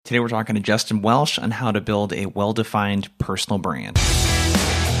Today we're talking to Justin Welsh on how to build a well-defined personal brand.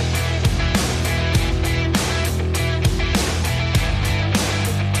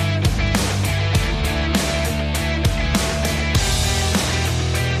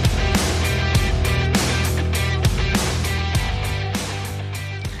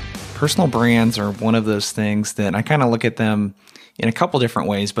 Personal brands are one of those things that I kind of look at them in a couple different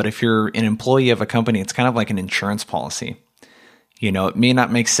ways, but if you're an employee of a company, it's kind of like an insurance policy. You know, it may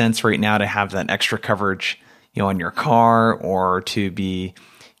not make sense right now to have that extra coverage, on your car or to be,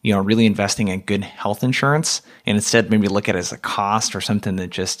 really investing in good health insurance, and instead maybe look at it as a cost or something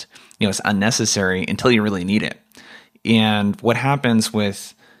that just, is unnecessary until you really need it. And what happens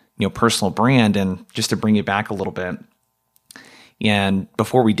with, personal brand, and just to bring you back a little bit, and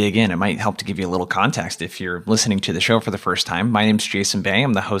before we dig in, it might help to give you a little context if you're listening to the show for the first time. My name's Jason Bay.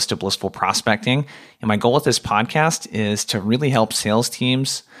 I'm the host of Blissful Prospecting. And my goal with this podcast is to really help sales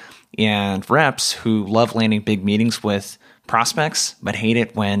teams and reps who love landing big meetings with prospects, but hate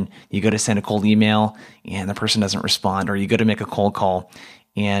it when you go to send a cold email and the person doesn't respond, or you go to make a cold call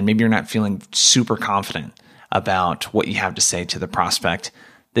and maybe you're not feeling super confident about what you have to say to the prospect.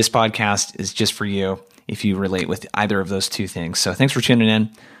 This podcast is just for you if you relate with either of those two things. So thanks for tuning in.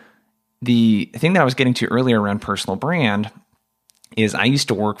 The thing that I was getting to earlier around personal brand is I used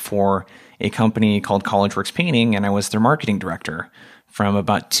to work for a company called CollegeWorks Painting, and I was their marketing director from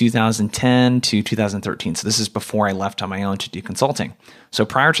about 2010 to 2013. So this is before I left on my own to do consulting. So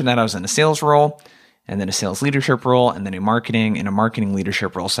prior to that, I was in a sales role, and then a sales leadership role, and then a marketing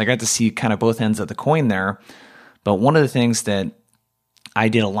leadership role. So I got to see kind of both ends of the coin there. But one of the things that I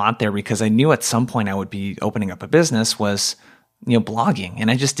did a lot there, because I knew at some point I would be opening up a business, was, blogging.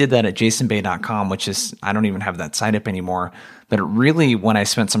 And I just did that at jasonbay.com, which is, I don't even have that site up anymore. But it really, what I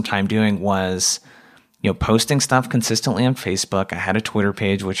spent some time doing was, posting stuff consistently on Facebook. I had a Twitter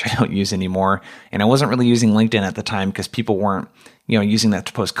page, which I don't use anymore. And I wasn't really using LinkedIn at the time because people weren't, using that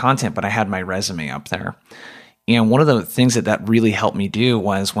to post content, but I had my resume up there. And one of the things that really helped me do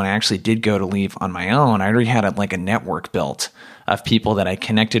was when I actually did go to leave on my own, I already had a network built of people that I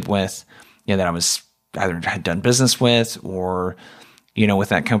connected with, that I was either had done business with, or, with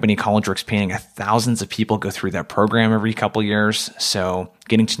that company, CollegeWorks Painting, thousands of people go through that program every couple years. So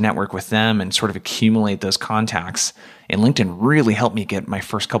getting to network with them and sort of accumulate those contacts. And LinkedIn really helped me get my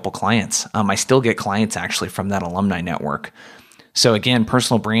first couple clients. I still get clients actually from that alumni network. So again,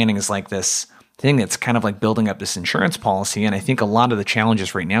 personal branding is like this thing that's kind of like building up this insurance policy. And I think a lot of the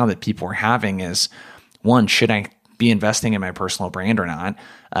challenges right now that people are having is, one, should I be investing in my personal brand or not?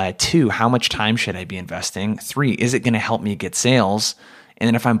 Two, how much time should I be investing? Three, is it going to help me get sales? And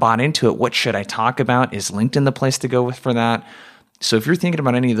then if I'm bought into it, what should I talk about? Is LinkedIn the place to go with for that? So if you're thinking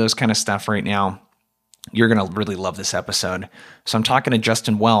about any of those kind of stuff right now, you're going to really love this episode. So I'm talking to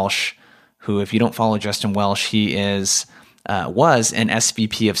Justin Welsh, who, if you don't follow Justin Welsh, he was an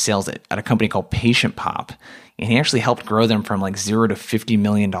SVP of sales at a company called Patient Pop. And he actually helped grow them from like $0 to $50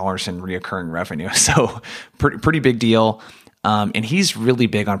 million in reoccurring revenue. So pretty big deal. And he's really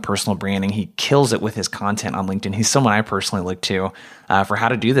big on personal branding. He kills it with his content on LinkedIn. He's someone I personally look to for how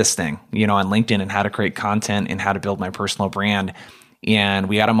to do this thing, on LinkedIn, and how to create content and how to build my personal brand. And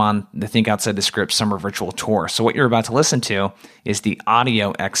we had him on the Think Outside the Script Summer Virtual Tour. So what you're about to listen to is the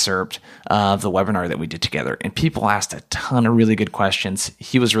audio excerpt of the webinar that we did together. And people asked a ton of really good questions.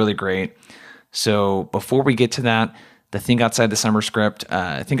 He was really great. So before we get to that, the Think Outside the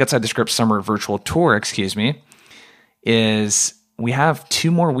Script Summer Virtual Tour, is we have 2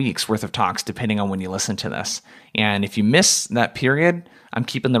 more weeks worth of talks depending on when you listen to this. And if you miss that period, I'm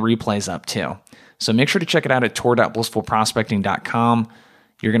keeping the replays up too. So make sure to check it out at tour.blissfulprospecting.com.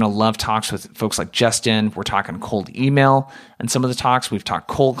 You're going to love talks with folks like Justin. We're talking cold email and some of the talks. We've talked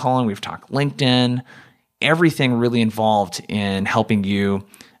cold calling. We've talked LinkedIn. Everything really involved in helping you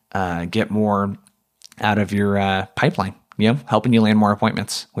get more out of your pipeline, helping you land more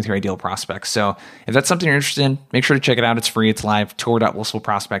appointments with your ideal prospects. So if that's something you're interested in, make sure to check it out. It's free. It's live,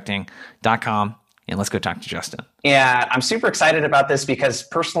 tour.blissfulprospecting.com. And let's go talk to Justin. Yeah, I'm super excited about this because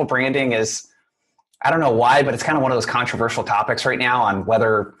personal branding is, I don't know why, but it's kind of one of those controversial topics right now on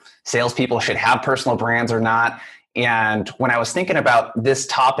whether salespeople should have personal brands or not. And when I was thinking about this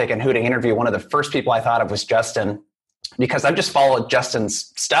topic and who to interview, one of the first people I thought of was Justin, because I've just followed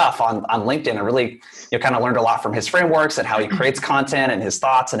Justin's stuff on LinkedIn and really kind of learned a lot from his frameworks and how he creates content and his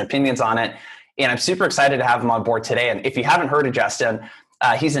thoughts and opinions on it. And I'm super excited to have him on board today. And if you haven't heard of Justin,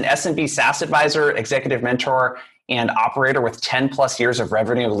 he's an SMB SaaS advisor, executive mentor, and operator with 10 plus years of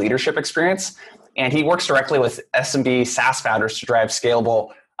revenue leadership experience. And he works directly with SMB SaaS founders to drive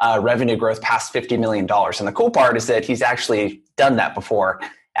scalable revenue growth past $50 million. And the cool part is that he's actually done that before.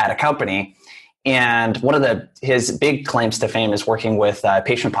 at a company. And one of his big claims to fame is working with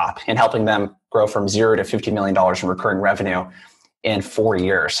Patient Pop and helping them grow from $0 to $50 million in recurring revenue in 4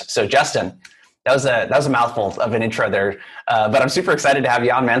 years. So Justin, that was a mouthful of an intro there, but I'm super excited to have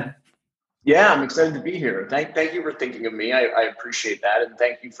you on, man. Yeah, I'm excited to be here. Thank you for thinking of me. I appreciate that, and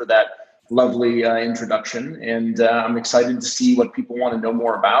thank you for that lovely introduction. And I'm excited to see what people want to know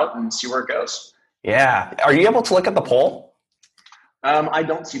more about and see where it goes. Yeah, are you able to look at the poll? I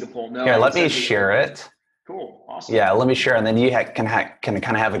don't see the poll. No. Here, let me share it. Cool. Awesome. Yeah, let me share, and then you can kind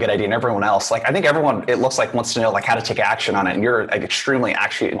of have a good idea. And everyone else, I think everyone, it looks like, wants to know how to take action on it. And you're an extremely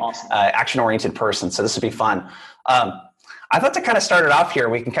action-oriented person, so this would be fun. I thought to kind of start it off here,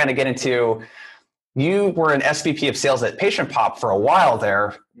 we can kind of get into, you were an SVP of sales at Patient Pop for a while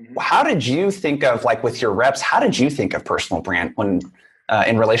there. Mm-hmm. How did you think of, with your reps, how did you think of personal brand when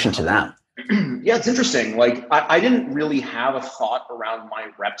in relation to them? Yeah, it's interesting. I didn't really have a thought around my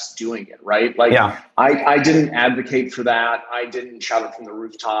reps doing it, right? I didn't advocate for that. I didn't shout it from the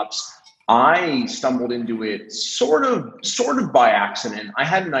rooftops. I stumbled into it sort of by accident. I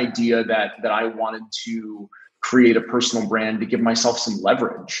had an idea that I wanted to create a personal brand to give myself some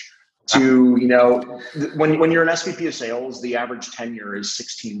leverage to, when you're an SVP of sales, the average tenure is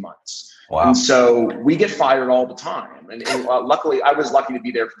 16 months. Wow. And so we get fired all the time. And luckily, I was lucky to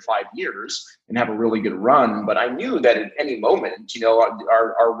be there for 5 years and have a really good run. But I knew that at any moment,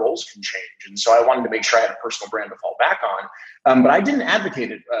 our roles can change. And so I wanted to make sure I had a personal brand to fall back on. But I didn't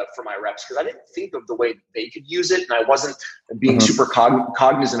advocate it for my reps because I didn't think of the way that they could use it. And I wasn't being super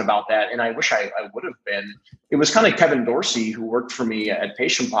cognizant about that. And I wish I would have been. It was kind of Kevin Dorsey, who worked for me at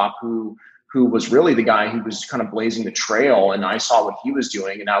Patient Pop, who was really the guy who was kind of blazing the trail, and I saw what he was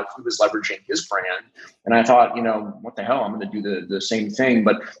doing and how he was leveraging his brand. And I thought, what the hell, I'm going to do the same thing.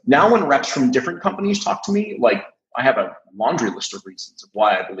 But now when reps from different companies talk to me, I have a laundry list of reasons of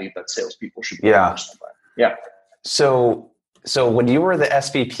why I believe that salespeople should be personal brand. Yeah. So when you were the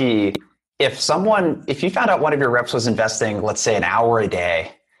SVP, if you found out one of your reps was investing, let's say, an hour a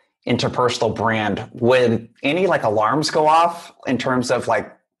day into personal brand, would any alarms go off in terms of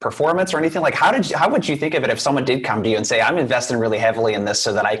performance or anything? How would you think of it if someone did come to you and say, I'm investing really heavily in this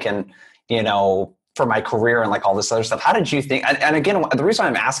so that I can, for my career and all this other stuff? How did you think? And again, the reason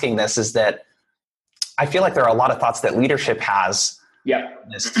I'm asking this is that I feel like there are a lot of thoughts that leadership has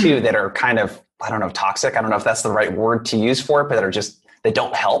this too that are kind of, I don't know, toxic. I don't know if that's the right word to use for it, but that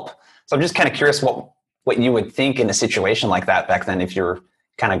don't help. So I'm just kind of curious what you would think in a situation like that back then if you're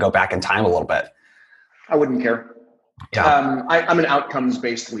kind of go back in time a little bit. I wouldn't care. Yeah. I'm an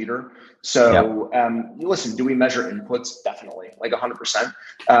outcomes-based leader. So listen, do we measure inputs? Definitely, 100%.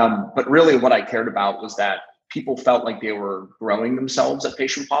 But really what I cared about was that people felt like they were growing themselves at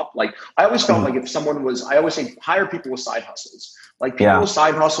Patient Pop. I always felt like if someone was, I always say, hire people with side hustles. People with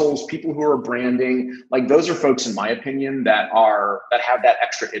side hustles, people who are branding, those are folks, in my opinion, that have that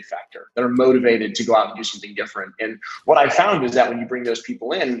extra it factor, that are motivated to go out and do something different. And what I found is that when you bring those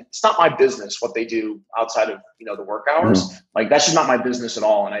people in, it's not my business what they do outside of the work hours. That's just not my business at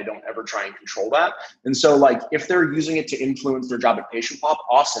all, and I don't ever try and control that. And so if they're using it to influence their job at Patient Pop,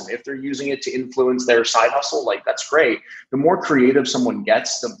 awesome. If they're using it to influence their side hustle, that's great. The more creative someone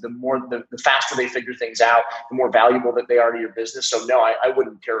gets, the faster they figure things out, the more valuable that they are to your business. So no, I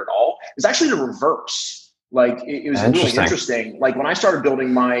wouldn't care at all. It's actually the reverse. It was really interesting. When I started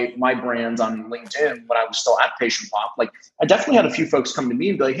building my brands on LinkedIn when I was still at Patient Pop, I definitely had a few folks come to me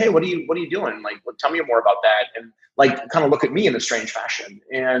and be like, "Hey, what are you doing? Tell me more about that." And kind of look at me in a strange fashion.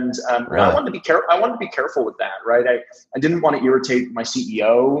 And really? I wanted to be careful with that, right? I didn't want to irritate my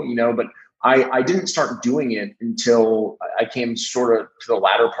CEO, but I didn't start doing it until I came sort of to the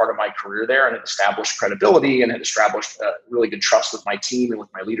latter part of my career there and had established credibility and had established really good trust with my team and with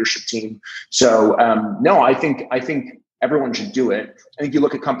my leadership team. So no, I think everyone should do it. I think you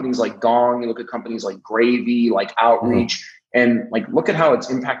look at companies like Gong, you look at companies like Gravy, like Outreach, and look at how it's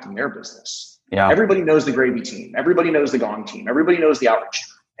impacting their business. Yeah. Everybody knows the Gravy team. Everybody knows the Gong team. Everybody knows the Outreach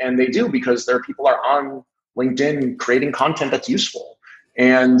team. And they do because their people are on LinkedIn creating content that's useful.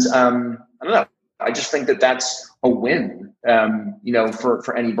 And I don't know. I just think that that's a win,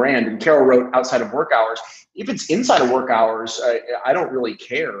 for any brand. And Carol wrote outside of work hours. If it's inside of work hours, I don't really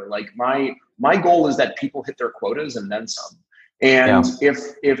care. My goal is that people hit their quotas and then some. And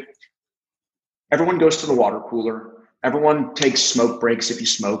if everyone goes to the water cooler, everyone takes smoke breaks if you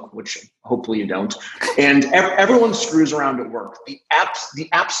smoke, which hopefully you don't, and everyone screws around at work. The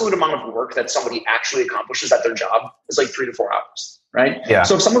absolute amount of work that somebody actually accomplishes at their job is 3 to 4 hours. Right. Yeah.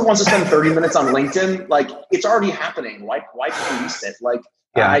 So if someone wants to spend 30 minutes on LinkedIn, it's already happening. Why police it?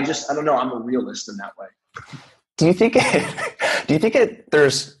 I don't know. I'm a realist in that way. Do you think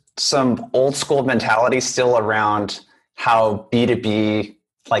there's some old school mentality still around how B2B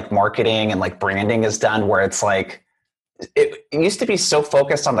like marketing and like branding is done, where it's like it used to be so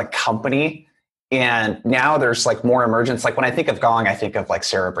focused on the company, and now there's like more emergence. Like when I think of Gong, I think of like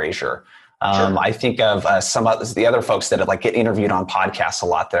Sarah Brazier. Sure. I think of some of the other folks that like get interviewed on podcasts a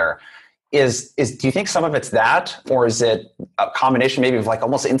lot there. Do you think some of it's that, or is it a combination maybe of like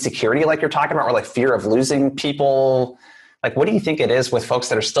almost insecurity like you're talking about, or like fear of losing people? Like, what do you think it is with folks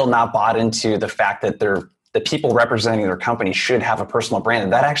that are still not bought into the fact that the people representing their company should have a personal brand,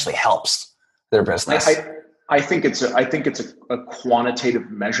 and that actually helps their business? I think it's a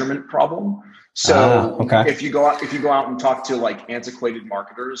quantitative measurement problem. So okay. if you go out and talk to like antiquated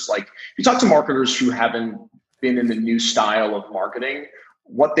marketers, like you talk to marketers who haven't been in the new style of marketing,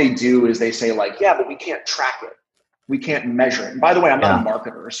 what they do is they say like, yeah, but we can't track it. We can't measure it. And by the way, I'm not a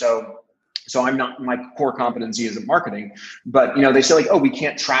marketer. So I'm not, my core competency isn't marketing, but they say like, oh, we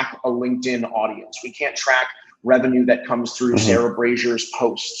can't track a LinkedIn audience. We can't track revenue that comes through Sarah Brazier's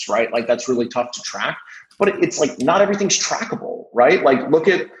posts, right? Like that's really tough to track, but it's like, not everything's trackable, right? Like look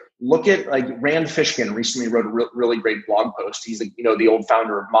at like Rand Fishkin recently wrote a really great blog post. He's the old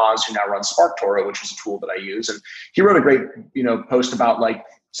founder of Moz, who now runs SparkToro, which is a tool that I use. And he wrote a great, post about like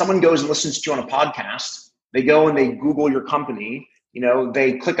someone goes and listens to you on a podcast. They go and they Google your company,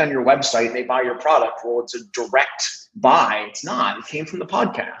 they click on your website and they buy your product. Well, it's a direct buy. It's not, it came from the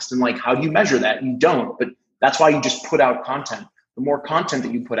podcast. And like, how do you measure that? You don't, but that's why you just put out content. The more content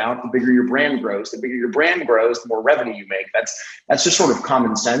that you put out, the bigger your brand grows. The bigger your brand grows, the more revenue you make. That's just sort of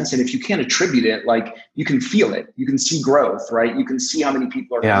common sense. And if you can't attribute it, like you can feel it. You can see growth, right? You can see how many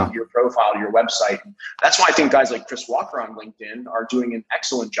people are coming to your profile, to your website. And that's why I think guys like Chris Walker on LinkedIn are doing an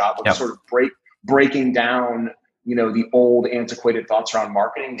excellent job of sort of breaking down, the old antiquated thoughts around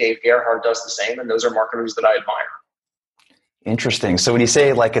marketing. Dave Gerhardt does the same, and those are marketers that I admire. Interesting. So when you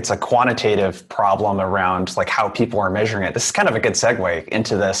say like it's a quantitative problem around like how people are measuring it, this is kind of a good segue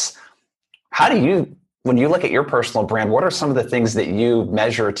into this. How do you, when you look at your personal brand, what are some of the things that you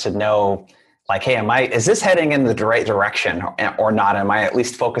measure to know like, hey, is this heading in the right direction or not? Am I at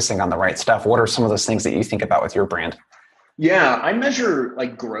least focusing on the right stuff? What are some of those things that you think about with your brand? Yeah, I measure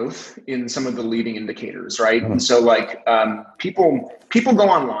like growth in some of the leading indicators, right? And so like people go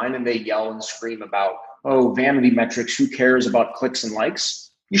online and they yell and scream about, oh, vanity metrics, who cares about clicks and likes?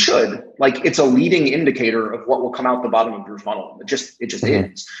 You should. Like it's a leading indicator of what will come out the bottom of your funnel. It just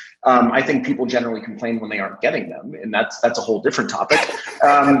is. I think people generally complain when they aren't getting them, and that's a whole different topic.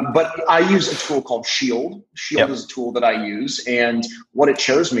 But I use a tool called Shield. Shield is a tool that I use, and what it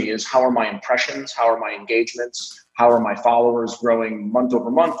shows me is how are my impressions, how are my engagements, how are my followers growing month over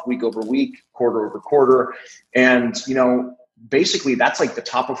month, week over week, quarter over quarter, and basically that's like the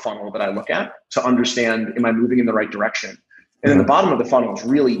top of funnel that I look at to understand, am I moving in the right direction? And then the bottom of the funnel is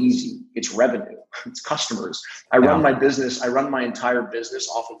really easy. It's revenue, it's customers. I run my business, I run my entire business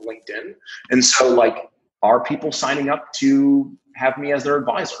off of LinkedIn. And so like, are people signing up to have me as their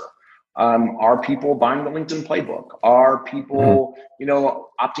advisor? Are people buying the LinkedIn playbook? Are people,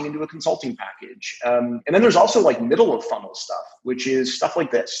 opting into a consulting package? And then there's also like middle of funnel stuff, which is stuff like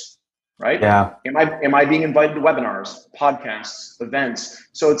this. Right? Yeah. Am I being invited to webinars, podcasts, events?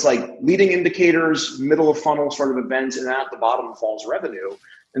 So it's like leading indicators, middle of funnel sort of events, and at the bottom falls revenue.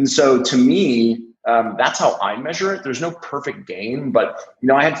 And so to me, that's how I measure it. There's no perfect game, but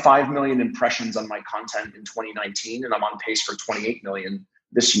I had 5 million impressions on my content in 2019, and I'm on pace for 28 million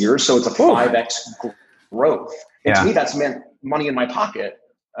this year. So it's a 5x growth. And to me, that's meant money in my pocket.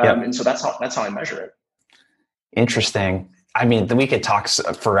 And so that's how I measure it. Interesting. I mean, we could talk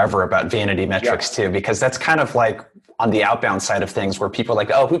forever about vanity metrics too, because that's kind of like on the outbound side of things where people are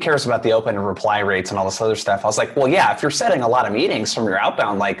like, oh, who cares about the open and reply rates and all this other stuff? I was like, well, yeah, if you're setting a lot of meetings from your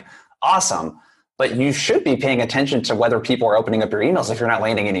outbound, like awesome, but you should be paying attention to whether people are opening up your emails. If you're not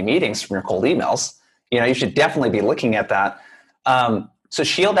landing any meetings from your cold emails, you should definitely be looking at that. So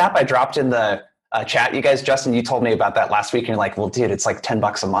Shield app, I dropped in the chat. You guys, Justin, you told me about that last week and you're like, well, dude, it's like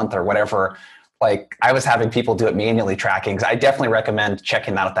 $10 a month or whatever. Like I was having people do it manually tracking. So I definitely recommend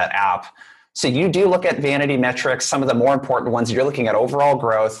checking out that app. So you do look at vanity metrics, some of the more important ones. You're looking at overall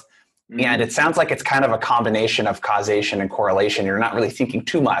growth. And it sounds like it's kind of a combination of causation and correlation. You're not really thinking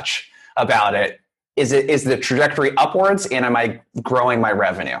too much about it. Is the trajectory upwards and am I growing my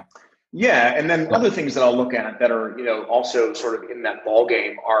revenue? Yeah. And then other things that I'll look at that are, also sort of in that ball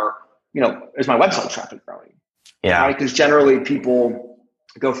game are, is my website traffic growing? Yeah. Right? Because generally people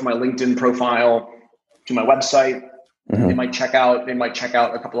go from my LinkedIn profile to my website. They might check out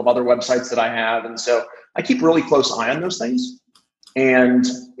a couple of other websites that I have. And so I keep really close eye on those things. And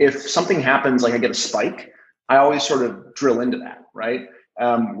if something happens, like I get a spike, I always sort of drill into that, right?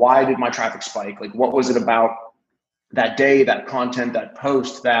 Why did my traffic spike? Like, what was it about that day, that content, that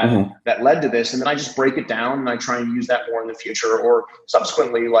post that led to this? And then I just break it down and I try and use that more in the future. Or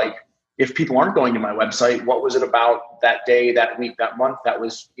subsequently, like, if people aren't going to my website, what was it about that day, that week, that month that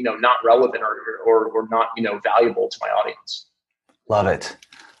was, not relevant or not, valuable to my audience? Love it.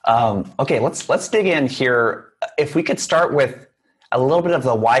 Okay, let's dig in here. If we could start with a little bit of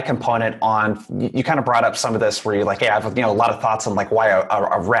the why component on, you kind of brought up some of this where you're like, hey, I have a lot of thoughts on like why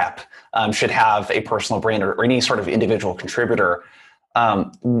a rep should have a personal brand or any sort of individual contributor.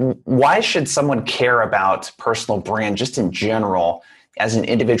 Why should someone care about personal brand just in general as an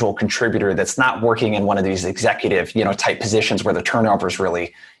individual contributor that's not working in one of these executive, type positions where the turnover is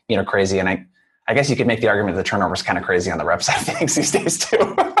really, crazy? And I guess you could make the argument that the turnover is kind of crazy on the rep side of things these days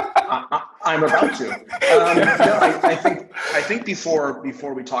too. I'm about to. I think before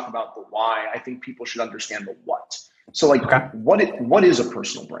we talk about the why, I think people should understand the what. So like, what is a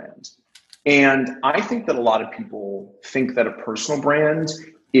personal brand? And I think that a lot of people think that a personal brand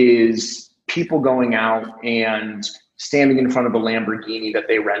is people going out and standing in front of a Lamborghini that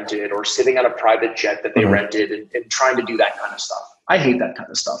they rented or sitting on a private jet that they rented and trying to do that kind of stuff. I hate that kind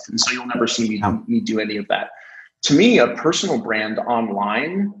of stuff. And so you'll never see me do any of that. To me, a personal brand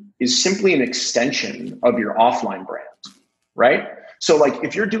online is simply an extension of your offline brand, right? So like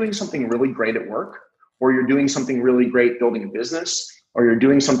if you're doing something really great at work, or you're doing something really great building a business, or you're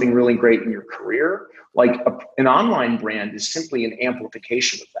doing something really great in your career, like an online brand is simply an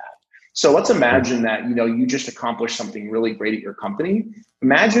amplification of that. So let's imagine that, you just accomplished something really great at your company.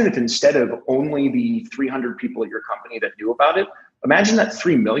 Imagine if instead of only the 300 people at your company that knew about it, imagine that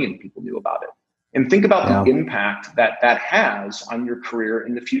 3 million people knew about it. And think about the impact that has on your career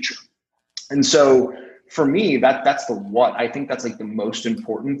in the future. And so for me, that's the what. I think that's like the most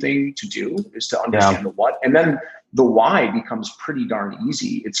important thing to do is to understand the what. And then the why becomes pretty darn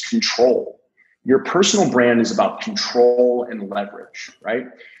easy. It's control. Your personal brand is about control and leverage, right?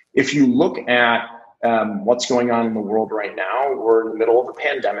 If you look at what's going on in the world right now, we're in the middle of a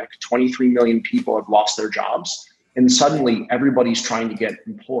pandemic. 23 million people have lost their jobs. And suddenly everybody's trying to get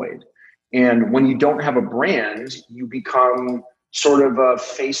employed. And when you don't have a brand, you become sort of a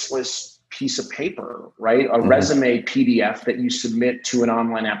faceless piece of paper, right? A resume PDF that you submit to an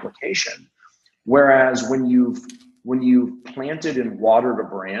online application. Whereas when you've planted and watered a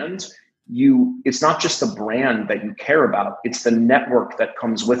brand, it's not just the brand that you care about, it's the network that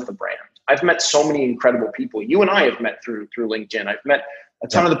comes with the brand. I've met so many incredible people. You and I have met through LinkedIn. I've met a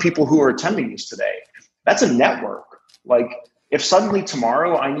ton of the people who are attending this today. That's a network. Like, if suddenly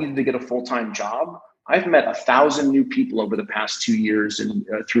tomorrow I needed to get a full-time job, I've met 1,000 new people over the past 2 years and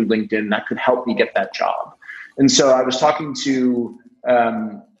through LinkedIn that could help me get that job. And so I was talking to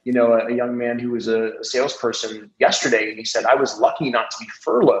a young man who was a salesperson yesterday, and he said, I was lucky not to be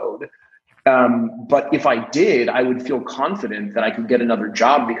furloughed. But if I did, I would feel confident that I could get another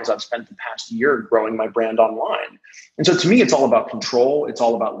job because I've spent the past year growing my brand online. And so to me, it's all about control. It's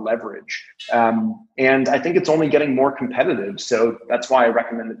all about leverage. And I think it's only getting more competitive. So that's why I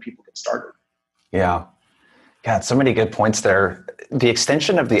recommend that people get started. Yeah. God, so many good points there. The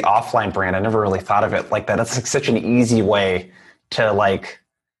extension of the offline brand, I never really thought of it like that. That's like such an easy way to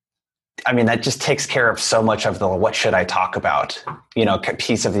that just takes care of so much of the what should I talk about,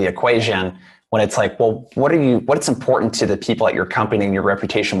 piece of the equation, when it's like, well, what's important to the people at your company and your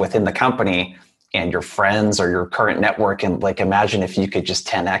reputation within the company and your friends or your current network. And like, imagine if you could just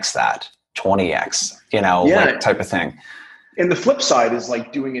 10X that, 20X, type of thing. And the flip side is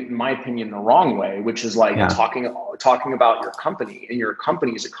like doing it, in my opinion, the wrong way, which is like talking about your company and your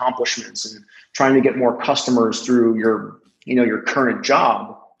company's accomplishments and trying to get more customers through your current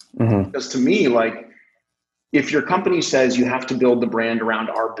job. Because to me, like, if your company says you have to build the brand around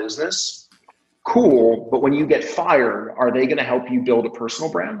our business, cool. But when you get fired, are they going to help you build a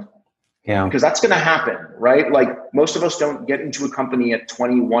personal brand? Yeah. Because that's going to happen, right? Like, most of us don't get into a company at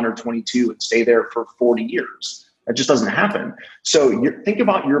 21 or 22 and stay there for 40 years. That just doesn't happen. So think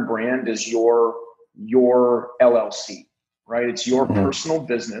about your brand as your LLC, right? It's your personal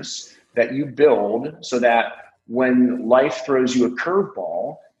business that you build so that when life throws you a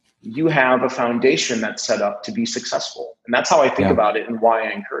curveball, you have a foundation that's set up to be successful. And that's how I think about it and why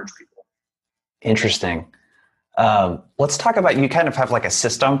I encourage people. Interesting. Let's talk about, you kind of have like a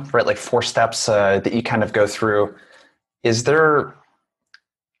system, right? Like 4 steps that you kind of go through. Is there,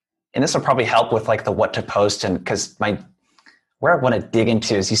 and this will probably help with like the what to post, and because where I want to dig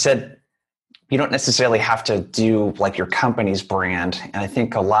into is, you said you don't necessarily have to do like your company's brand. And I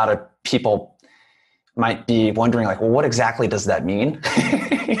think a lot of people, might be wondering like, well, what exactly does that mean?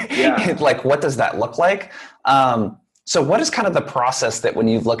 Yeah. Like, what does that look like? So what is kind of the process that when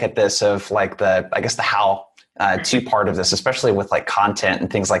you look at this of like the how to part of this, especially with like content and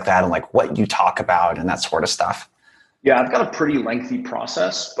things like that and like what you talk about and that sort of stuff? Yeah, I've got a pretty lengthy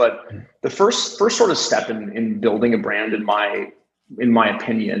process, but the first sort of step in building a brand, in my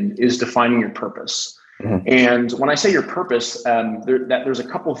opinion, is defining your purpose. Mm-hmm. And when I say your purpose, there's a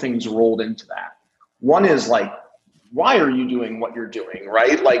couple of things rolled into that. One is like, why are you doing what you're doing,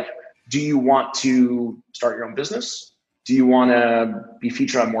 right? Like, do you want to start your own business? Do you want to be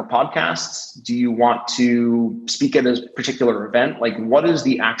featured on more podcasts? Do you want to speak at a particular event? Like, what is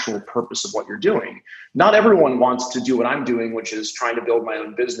the actual purpose of what you're doing? Not everyone wants to do what I'm doing, which is trying to build my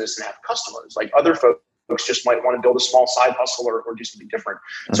own business and have customers. Like, other folks just might want to build a small side hustle or do something different.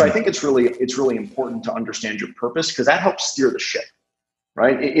 Mm-hmm. So I think it's really important to understand your purpose, because that helps steer the ship.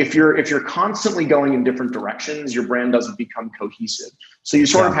 Right? If you're constantly going in different directions, your brand doesn't become cohesive. So you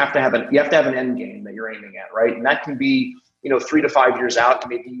sort of have to have an end game that you're aiming at, right? And that can be, 3 to 5 years out.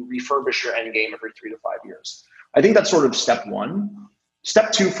 Maybe you refurbish your end game every 3 to 5 years. I think that's sort of step one.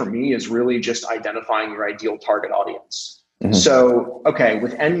 Step two for me is really just identifying your ideal target audience. Mm-hmm. So, okay,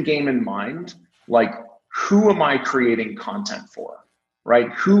 with end game in mind, like, who am I creating content for,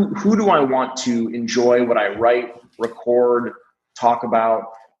 right? Who do I want to enjoy what I write, record, talk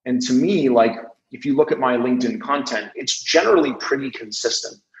about? And to me, like, if you look at my LinkedIn content, it's generally pretty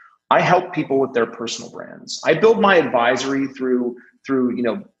consistent. I help people with their personal brands. I build my advisory through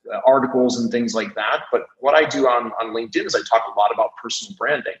articles and things like that. But what I do on LinkedIn is I talk a lot about personal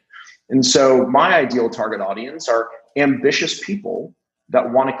branding. And so my ideal target audience are ambitious people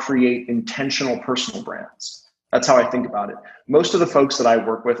that want to create intentional personal brands. That's how I think about it. Most of the folks that I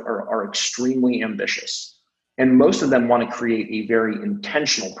work with are extremely ambitious. And most of them want to create a very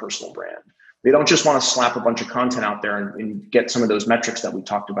intentional personal brand. They don't just want to slap a bunch of content out there and get some of those metrics that we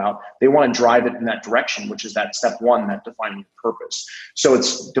talked about. They want to drive it in that direction, which is that step one, that defining your purpose. So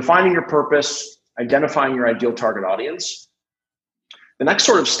it's defining your purpose, identifying your ideal target audience. The next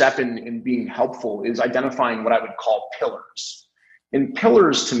sort of step in being helpful is identifying what I would call pillars. And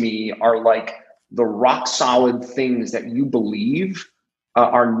pillars to me are like the rock solid things that you believe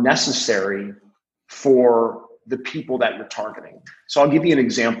are necessary for the people that you're targeting. So I'll give you an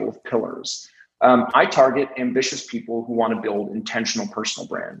example of pillars. I target ambitious people who want to build intentional personal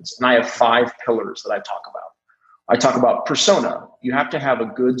brands. And I have 5 pillars that I talk about. I talk about persona. You have to have a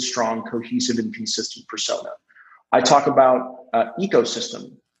good, strong, cohesive, and consistent persona. I talk about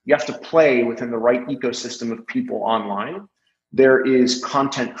ecosystem. You have to play within the right ecosystem of people online. There is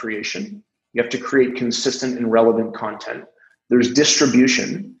content creation. You have to create consistent and relevant content. There's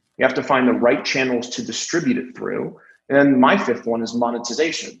distribution. You have to find the right channels to distribute it through. And then my 5th one is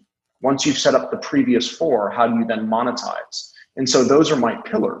monetization. Once you've set up the previous 4, how do you then monetize? And so those are my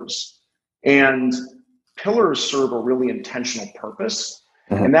pillars. And pillars serve a really intentional purpose.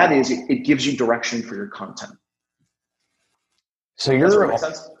 Mm-hmm. And that is, it gives you direction for your content. So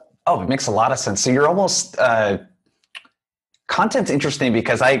it makes a lot of sense. So you're almost, content's interesting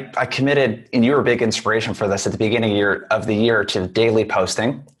because I committed, and you were a big inspiration for this at the beginning of the year to daily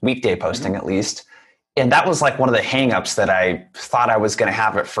posting, weekday posting at least. And that was like one of the hangups that I thought I was going to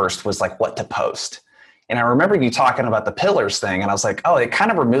have at first, was like what to post. And I remember you talking about the pillars thing, and I was like, oh, it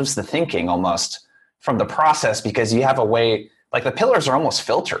kind of removes the thinking almost from the process, because you have a way, like the pillars are almost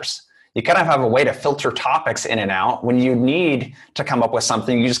filters. You kind of have a way to filter topics in and out. When you need to come up with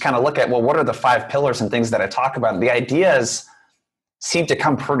something, you just kind of look at, well, what are the 5 pillars and things that I talk about? And the ideas seem to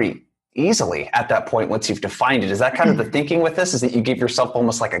come pretty easily at that point once you've defined it. Is that kind of the thinking with this, is that you give yourself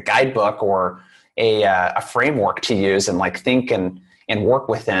almost like a guidebook or a framework to use and like think and work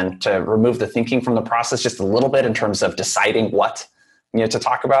within to remove the thinking from the process just a little bit in terms of deciding what to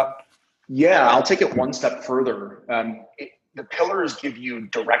talk about? Yeah, I'll take it one step further. The pillars give you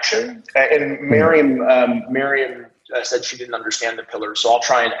direction, and Miriam said she didn't understand the pillars, so I'll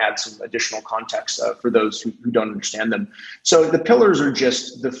try and add some additional context for those who don't understand them. So the pillars are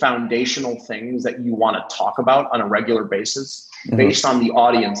just the foundational things that you want to talk about on a regular basis, mm-hmm. based on the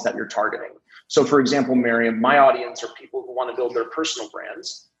audience that you're targeting. So for example, Miriam, my audience are people who want to build their personal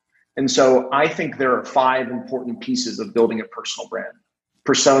brands. And so I think there are 5 important pieces of building a personal brand: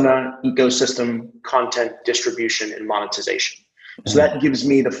 persona, ecosystem, content, distribution, and monetization. So that gives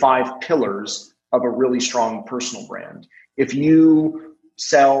me the 5 pillars of a really strong personal brand. If you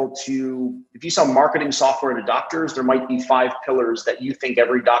sell marketing software to doctors, there might be 5 pillars that you think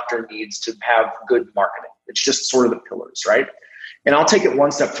every doctor needs to have good marketing. It's just sort of the pillars, right? And I'll take it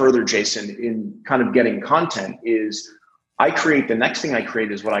one step further, Jason, in kind of getting content is the next thing I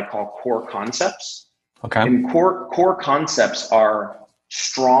create is what I call core concepts. Okay. And core concepts are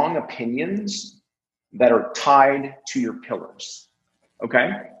strong opinions that are tied to your pillars.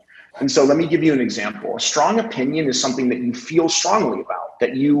 Okay. And so let me give you an example. A strong opinion is something that you feel strongly about,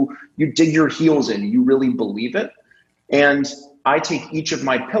 that you dig your heels in, you really believe it. And I take each of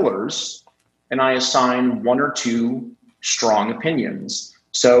my pillars and I assign one or two strong opinions.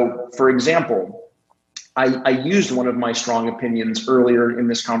 So for example, I used one of my strong opinions earlier in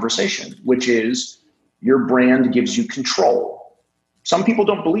this conversation, which is your brand gives you control. Some people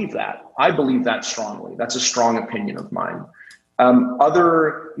don't believe that. I believe that strongly. That's a strong opinion of mine.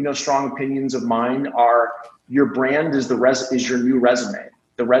 Other, strong opinions of mine are your brand is your new resume.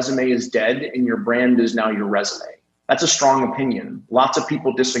 The resume is dead and your brand is now your resume. That's a strong opinion. Lots of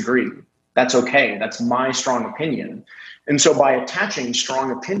people disagree. That's okay. That's my strong opinion. And so by attaching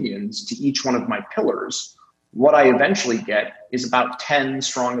strong opinions to each one of my pillars, what I eventually get is about 10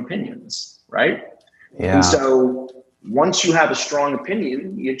 strong opinions, right? Yeah. And so once you have a strong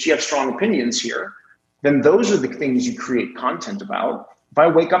opinion, you have strong opinions here, then those are the things you create content about. If I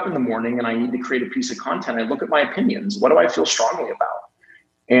wake up in the morning and I need to create a piece of content, I look at my opinions. What do I feel strongly about?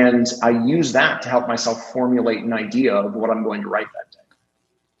 And I use that to help myself formulate an idea of what I'm going to write that day.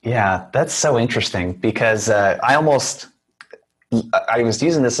 Yeah, that's so interesting because I was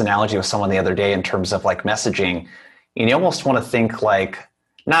using this analogy with someone the other day in terms of like messaging. And you almost want to think like,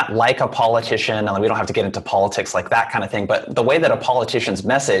 not like a politician, and we don't have to get into politics like that kind of thing, but the way that a politician's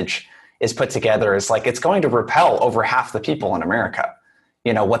message is put together is like, it's going to repel over half the people in America,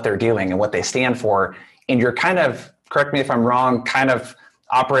 what they're doing and what they stand for. And you're kind of, correct me if I'm wrong, kind of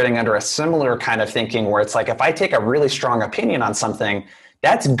operating under a similar kind of thinking where it's like, if I take a really strong opinion on something,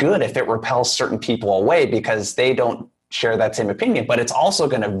 that's good if it repels certain people away because they don't share that same opinion, but it's also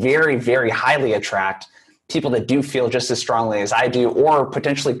going to very, very highly attract people that do feel just as strongly as I do, or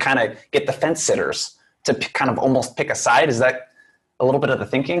potentially kind of get the fence sitters to kind of almost pick a side. Is that a little bit of the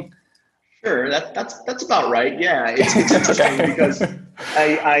thinking? Sure, that's about right. Yeah, it's interesting because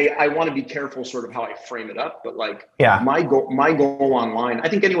I want to be careful sort of how I frame it up, but like my goal online, I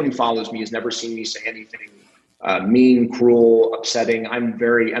think anyone who follows me has never seen me say anything mean, cruel, upsetting. I'm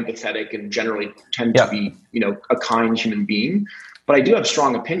very empathetic and generally tend to be, a kind human being, but I do have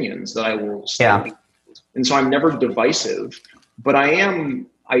strong opinions that I will say. Yeah. And so I'm never divisive, but I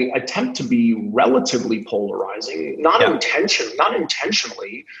attempt to be relatively polarizing, not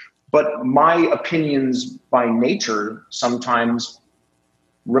intentionally, but my opinions by nature sometimes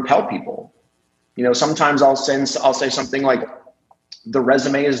repel people. Sometimes I'll say something like, the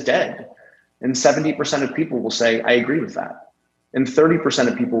resume is dead. And 70% of people will say, I agree with that. And 30%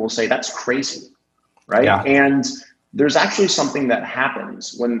 of people will say, that's crazy, right? Yeah. And there's actually something that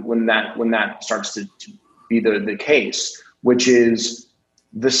happens when that starts to be the case, which is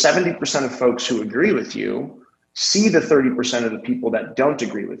the 70% of folks who agree with you see the 30% of the people that don't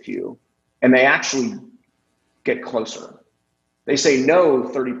agree with you, and they actually get closer. They say, no,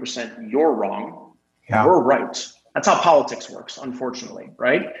 30%, you're wrong. Yeah. We're right. That's how politics works, unfortunately,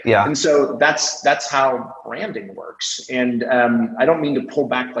 right? Yeah. And so that's how branding works. And I don't mean to pull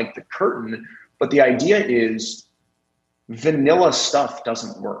back like the curtain, but the idea is vanilla stuff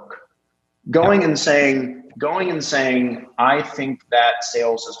doesn't work. Going and saying, I think that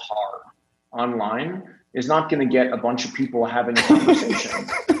sales is hard online is not going to get a bunch of people having a conversation,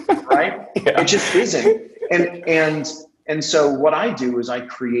 right? Yeah. It just isn't. And so what I do is I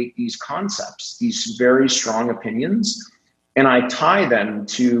create these concepts, these very strong opinions, and I tie them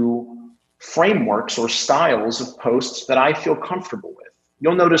to frameworks or styles of posts that I feel comfortable with.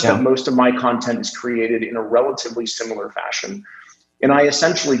 You'll notice that most of my content is created in a relatively similar fashion, and I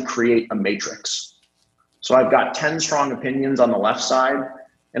essentially create a matrix. So I've got 10 strong opinions on the left side,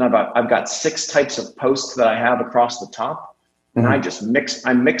 and I've got 6 types of posts that I have across the top, and I just mix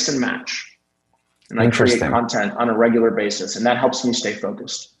and match. And I create content on a regular basis, and that helps me stay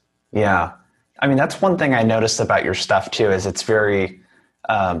focused. Yeah. I mean, that's one thing I noticed about your stuff too, is it's very,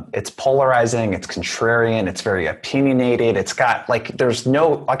 it's polarizing, it's contrarian, it's very opinionated. It's got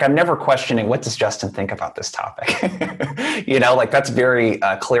I'm never questioning, what does Justin think about this topic? That's very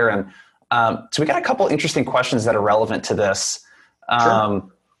clear. And so we got a couple interesting questions that are relevant to this.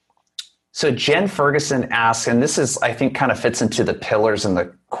 Sure. So Jen Ferguson asks, and this is, I think, kind of fits into the pillars and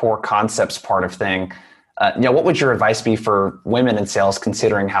the core concepts part of thing. What would your advice be for women in sales,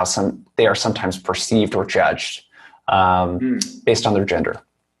 considering how they are sometimes perceived or judged based on their gender?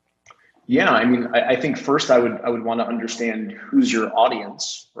 Yeah, I mean, I think first I would want to understand who's your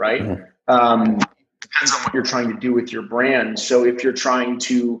audience, right? Mm-hmm. Depends on what you're trying to do with your brand. So if you're trying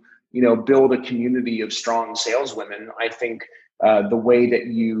to, build a community of strong saleswomen, I think the way that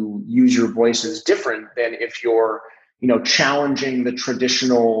you use your voice is different than if you're, challenging the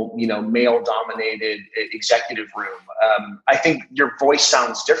traditional, male dominated executive room. I think your voice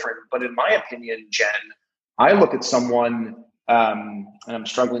sounds different, but in my opinion, Jen, I look at someone, and I'm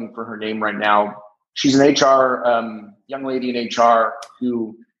struggling for her name right now. She's an HR, young lady in HR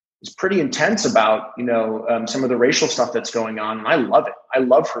who is pretty intense about, some of the racial stuff that's going on. And I love it. I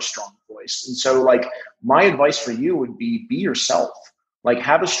love her strong voice. And so my advice for you would be yourself.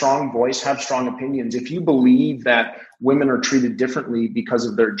 Have a strong voice, have strong opinions. If you believe that women are treated differently because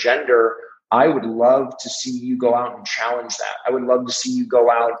of their gender, I would love to see you go out and challenge that. I would love to see you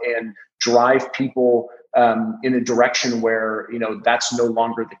go out and drive people in a direction where, that's no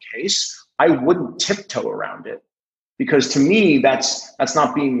longer the case. I wouldn't tiptoe around it, because to me, that's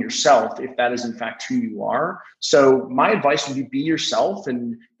not being yourself if that is in fact who you are. So my advice would be yourself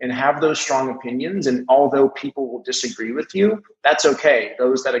and have those strong opinions. And although people will disagree with you, that's okay.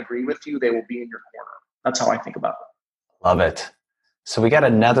 Those that agree with you, they will be in your corner. That's how I think about it. Love it. So we got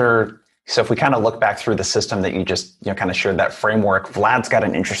so if we kind of look back through the system that you just, kind of shared that framework, Vlad's got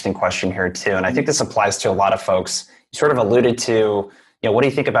an interesting question here too. And I think this applies to a lot of folks. You sort of alluded to, what do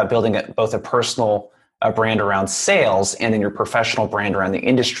you think about building both a personal brand around sales and then your professional brand around the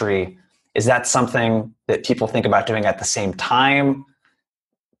industry? Is that something that people think about doing at the same time?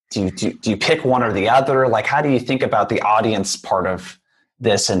 Do you pick one or the other? How do you think about the audience part of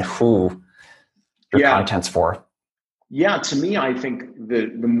this and who your content's for? Yeah, to me, I think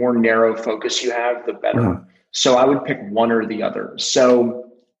the more narrow focus you have, the better. Mm-hmm. So I would pick one or the other. So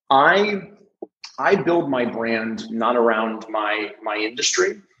I build my brand not around my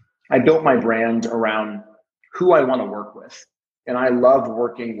industry. I built my brand around who I want to work with. And I love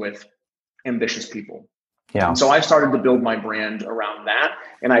working with ambitious people. Yeah. And so I started to build my brand around that.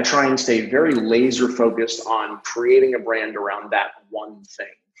 And I try and stay very laser focused on creating a brand around that one thing.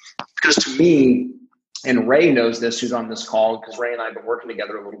 Because to me, and Ray knows this, who's on this call, because Ray and I have been working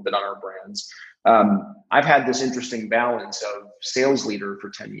together a little bit on our brands. I've had this interesting balance of sales leader for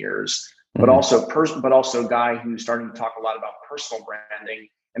 10 years, but also guy who's starting to talk a lot about personal branding.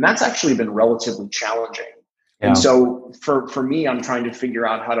 And that's actually been relatively challenging. Yeah. And so for me, I'm trying to figure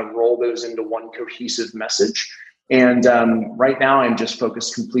out how to roll those into one cohesive message. And right now I'm just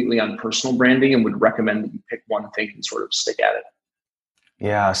focused completely on personal branding and would recommend that you pick one thing and sort of stick at it.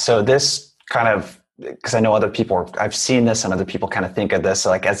 Yeah. So this kind of, because I know I've seen this and other people kind of think of this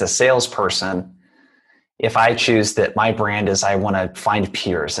as a salesperson, if I choose that my brand is I want to find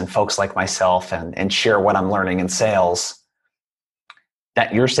peers and folks like myself and share what I'm learning in sales,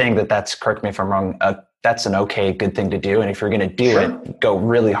 that you're saying that's, correct me if I'm wrong, that's an okay, good thing to do. And if you're going to do it, go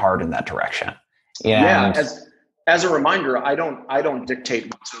really hard in that direction. And as a reminder, I don't dictate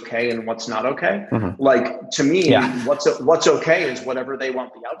what's okay and what's not okay. Mm-hmm. To me, what's okay is whatever they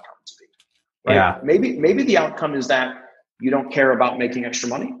want the outcome to be. Right? Yeah. Maybe the outcome is that you don't care about making extra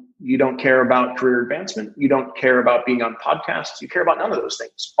money. You don't care about career advancement. You don't care about being on podcasts. You care about none of those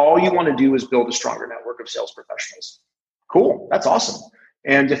things. All you want to do is build a stronger network of sales professionals. Cool. That's awesome.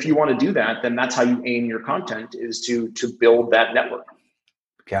 And if you want to do that, then that's how you aim your content, is to build that network.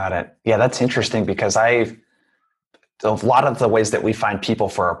 Got it. Yeah, that's interesting, because a lot of the ways that we find people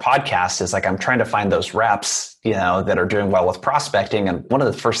for our podcast is I'm trying to find those reps, that are doing well with prospecting. And one of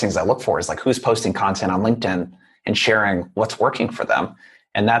the first things I look for is who's posting content on LinkedIn and sharing what's working for them.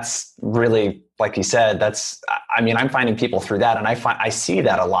 And that's really, like you said, I'm finding people through that. And I see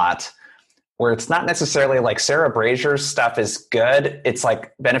that a lot, where it's not necessarily Sarah Brazier's stuff is good. It's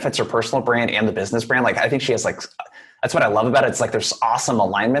benefits her personal brand and the business brand. I think she has that's what I love about it. It's there's awesome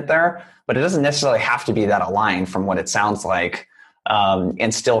alignment there, but it doesn't necessarily have to be that aligned from what it sounds like,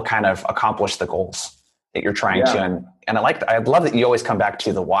 and still kind of accomplish the goals that you're trying to. And I love that you always come back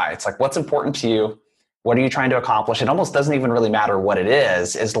to the why. It's what's important to you? What are you trying to accomplish? It almost doesn't even really matter what it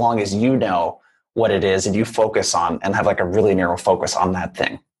is, as long as you know what it is and you focus on and have a really narrow focus on that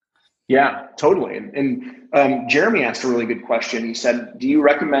thing. Yeah, totally. And Jeremy asked a really good question. He said, do you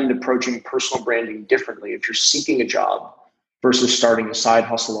recommend approaching personal branding differently if you're seeking a job versus starting a side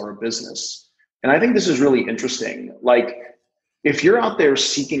hustle or a business? And I think this is really interesting. If you're out there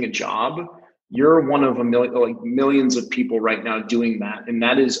seeking a job, you're one of millions of people right now doing that. And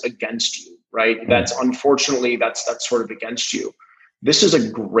that is against you, right? Mm-hmm. That's unfortunately, that's sort of against you. This is a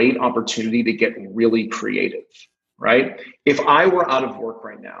great opportunity to get really creative. Right? If I were out of work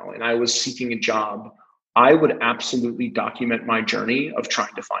right now and I was seeking a job, I would absolutely document my journey of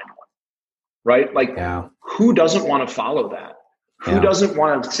trying to find one. Right? Who doesn't want to follow that? Who doesn't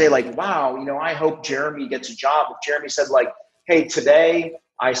want to say wow, I hope Jeremy gets a job. If Jeremy said hey, today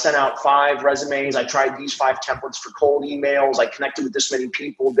I sent out 5 resumes. I tried these 5 templates for cold emails. I connected with this many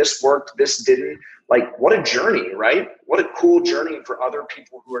people. This worked, this didn't. Like, what a journey, right? What a cool journey for other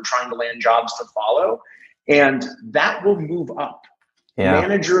people who are trying to land jobs to follow. And that will move up.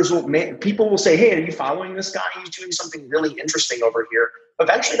 Yeah. People will say, hey, are you following this guy? He's doing something really interesting over here.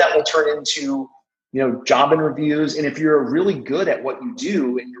 Eventually that will turn into, job interviews. And if you're really good at what you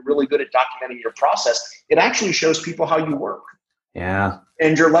do and you're really good at documenting your process, it actually shows people how you work. Yeah.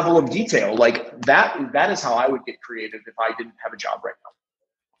 And your level of detail. Like that is how I would get creative if I didn't have a job right now.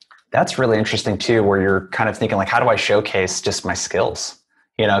 That's really interesting too, where you're kind of thinking like, how do I showcase just my skills?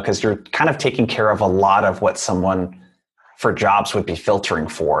 Because you're kind of taking care of a lot of what someone for jobs would be filtering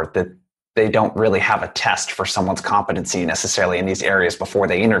for, that they don't really have a test for someone's competency necessarily in these areas before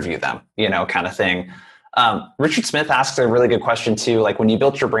they interview them, kind of thing. Richard Smith asks a really good question too. Like, when you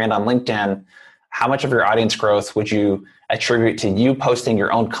built your brand on LinkedIn, how much of your audience growth would you attribute to you posting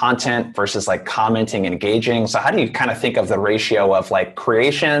your own content versus like commenting and engaging? So how do you kind of think of the ratio of like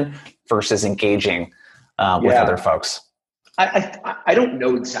creation versus engaging with other folks? I don't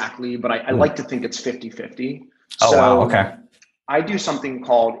know exactly, but I like to think it's 50-50. Oh, wow. Okay. I do something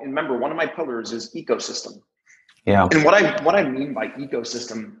called, and remember, one of my pillars is ecosystem. Yeah. And what I mean by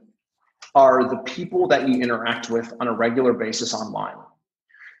ecosystem are the people that you interact with on a regular basis online.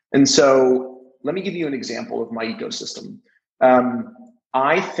 And so let me give you an example of my ecosystem.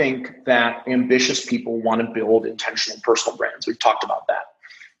 I think that ambitious people want to build intentional personal brands. We've talked about that.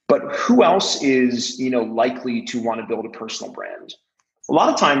 But who else is, likely to want to build a personal brand? A lot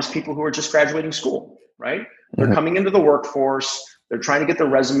of times people who are just graduating school, right? They're coming into the workforce, they're trying to get their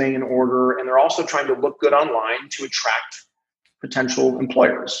resume in order, and they're also trying to look good online to attract potential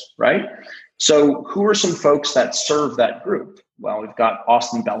employers, right? So who are some folks that serve that group? Well, we've got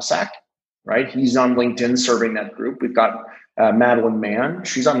Austin Belsack, right? He's on LinkedIn serving that group. We've got Madeline Mann.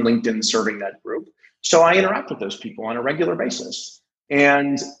 She's on LinkedIn serving that group. So I interact with those people on a regular basis.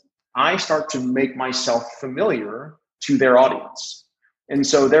 And I start to make myself familiar to their audience. And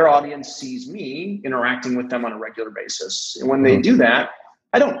so their audience sees me interacting with them on a regular basis. And when they do that,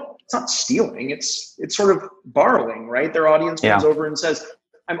 it's not stealing, it's sort of borrowing, right? Their audience comes over and says,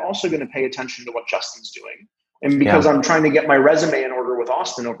 I'm also going to pay attention to what Justin's doing. And because I'm trying to get my resume in order with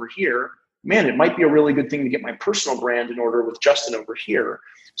Austin over here, man, it might be a really good thing to get my personal brand in order with Justin over here.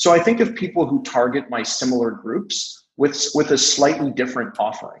 So I think of people who target my similar groups with a slightly different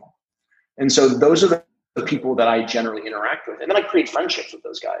offering. And so those are the people that I generally interact with. And then I create friendships with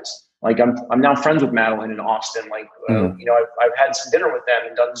those guys. Like I'm now friends with Madeline and Austin. Like, I've had some dinner with them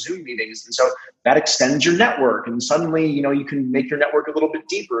and done Zoom meetings. And so that extends your network. And suddenly, you can make your network a little bit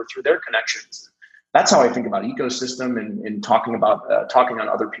deeper through their connections. That's how I think about ecosystem and talking on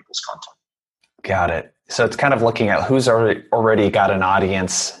other people's content. Got it. So it's kind of looking at who's already got an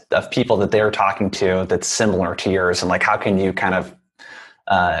audience of people that they're talking to that's similar to yours, and like, how can you kind of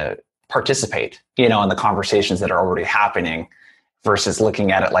participate, in the conversations that are already happening versus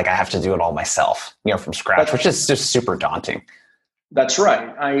looking at it like I have to do it all myself, from scratch, which is just super daunting. That's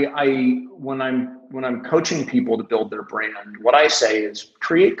right. When I'm coaching people to build their brand, what I say is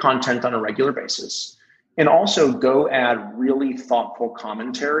create content on a regular basis and also go add really thoughtful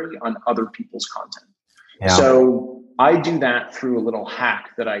commentary on other people's content. Yeah. So I do that through a little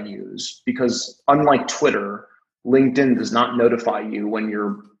hack that I use, because unlike Twitter, LinkedIn does not notify you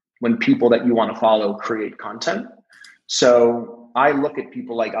when people that you want to follow create content. So I look at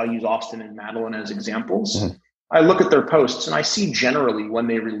people like, I'll use Austin and Madeline as examples. Mm-hmm. I look at their posts and I see generally when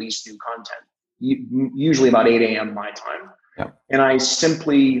they release new content, usually about 8 a.m. my time. Yeah. And I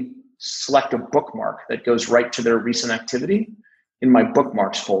simply select a bookmark that goes right to their recent activity in my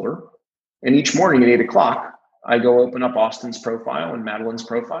bookmarks folder. And each morning at 8 o'clock, I go open up Austin's profile and Madeline's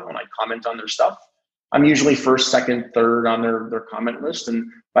profile and I comment on their stuff. I'm usually first, second, third on their comment list. And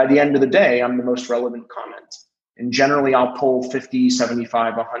by the end of the day, I'm the most relevant comment. And generally I'll pull 50,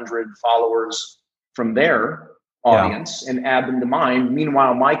 75, 100 followers from their audience and add them to mine.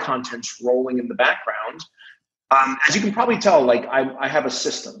 Meanwhile, my content's rolling in the background. As you can probably tell, like I have a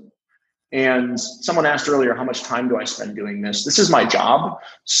system. And someone asked earlier, how much time do I spend doing this? This is my job.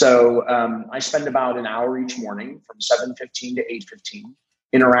 So I spend about an hour each morning from 7:15 to 8:15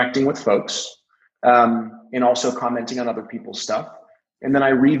 interacting with folks. And also commenting on other people's stuff. And then I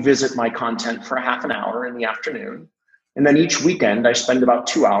revisit my content for a half an hour in the afternoon. And then each weekend, I spend about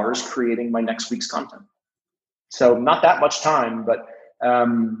 2 hours creating my next week's content. So not that much time, but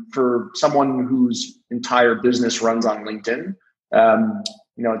for someone whose entire business runs on LinkedIn,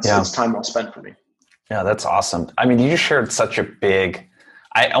 it's time well spent for me. Yeah, that's awesome. I mean, you just shared such a big,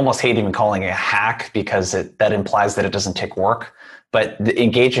 I almost hate even calling it a hack because that implies that it doesn't take work. but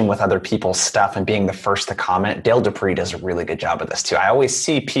engaging with other people's stuff and being the first to comment, Dale Dupree does a really good job of this too. I always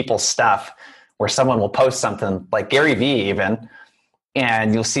see people's stuff where someone will post something like Gary Vee even,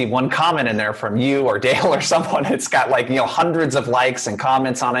 and you'll see one comment in there from you or Dale or someone. It's got like, hundreds of likes and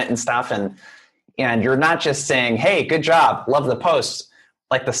comments on it and stuff. And you're not just saying, hey, good job, love the post.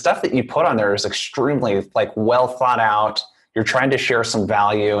 Like the stuff that you put on there is extremely like well thought out. You're trying to share some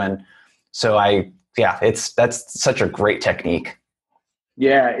value. And so that's such a great technique.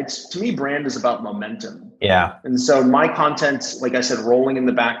 Yeah, to me, brand is about momentum. Yeah. And so my content, like I said, rolling in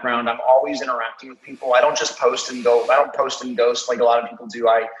the background, I'm always interacting with people. I don't just post and go. I don't post and ghost like a lot of people do.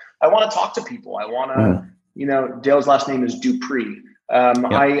 I want to talk to people. I want to, Dale's last name is Dupree.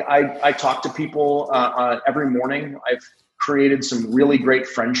 I talk to people every morning. I've created some really great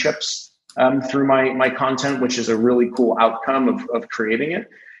friendships through my content, which is a really cool outcome of creating it.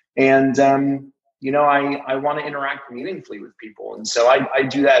 And, I want to interact meaningfully with people. And so I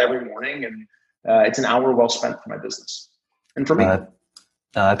do that every morning, and it's an hour well spent for my business and for me.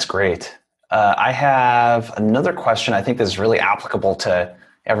 That's great. I have another question. I think this is really applicable to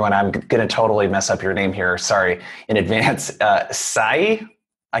everyone. I'm going to totally mess up your name here. Sorry in advance. Sai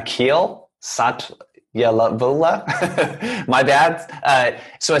Akil Satyavula. My bad.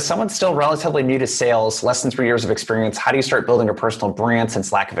 So as someone still relatively new to sales, less than 3 years of experience, how do you start building a personal brand,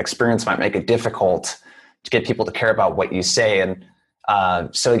 since lack of experience might make it difficult to get people to care about what you say? And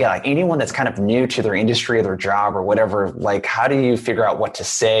so again, like anyone that's kind of new to their industry or their job or whatever, like how do you figure out what to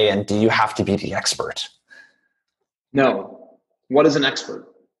say, and do you have to be the expert? No. What is an expert?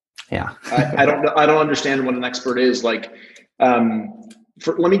 Yeah. I don't understand what an expert is. Like, let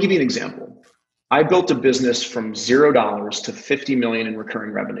me give you an example. I built a business from $0 to 50 million in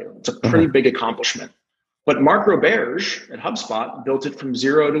recurring revenue. It's a pretty big accomplishment. But Mark Roberge at HubSpot built it from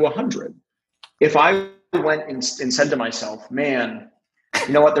 0 to 100. If I went and said to myself, man,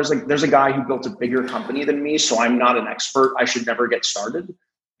 you know what, there's a guy who built a bigger company than me, so I'm not an expert, I should never get started,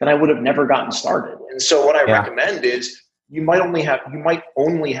 then I would have never gotten started. And so what I recommend is you might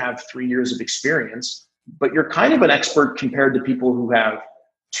only have 3 years of experience, but you're kind of an expert compared to people who have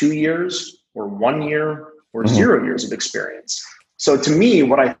 2 years or 1 year or 0 years of experience. So to me,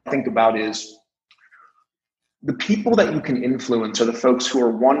 what I think about is the people that you can influence are the folks who are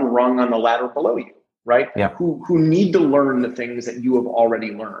one rung on the ladder below you, right? Yeah. Who need to learn the things that you have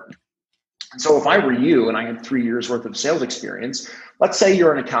already learned. And so if I were you and I had 3 years worth of sales experience, let's say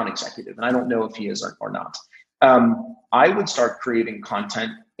you're an account executive, and I don't know if he is or not. I would start creating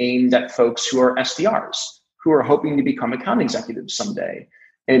content aimed at folks who are SDRs, who are hoping to become account executives someday.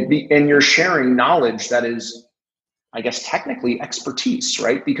 And you're sharing knowledge that is, I guess, technically expertise,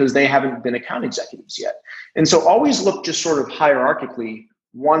 right? Because they haven't been account executives yet. And so always look just sort of hierarchically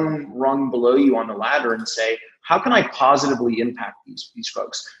one rung below you on the ladder and say, how can I positively impact these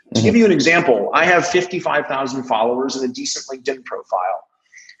folks? To give you an example, I have 55,000 followers and a decent LinkedIn profile.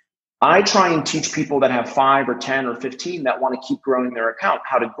 I try and teach people that have 5 or 10 or 15 that want to keep growing their account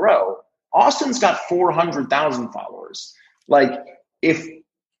how to grow. Austin's got 400,000 followers. If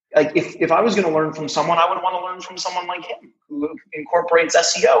I was going to learn from someone, I would want to learn from someone like him who incorporates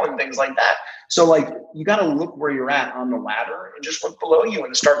SEO and things like that. So you got to look where you're at on the ladder and just look below you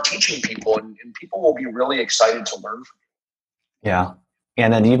and start teaching people, and people will be really excited to learn from you. Yeah.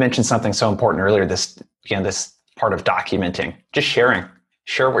 And then you mentioned something so important earlier, this part of documenting, just share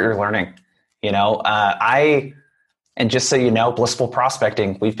what you're learning. And just so you know, Blissful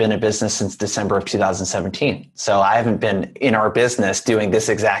Prospecting, we've been in business since December of 2017. So I haven't been in our business doing this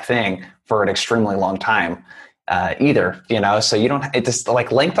exact thing for an extremely long time either. So you don't, it's just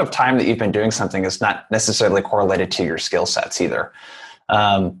like length of time that you've been doing something is not necessarily correlated to your skill sets either.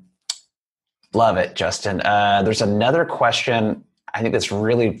 Love it, Justin. There's another question I think that's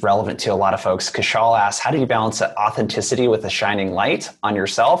really relevant to a lot of folks. Kashal asks, how do you balance authenticity with a shining light on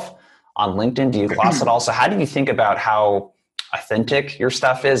yourself? On LinkedIn, do you gloss it all? So how do you think about how authentic your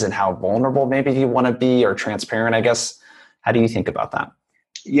stuff is and how vulnerable maybe you want to be, or transparent, I guess? How do you think about that?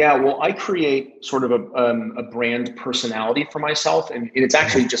 Yeah, well, I create sort of a brand personality for myself, and it's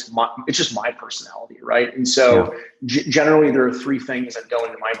actually just my personality, right? And so generally there are 3 things that go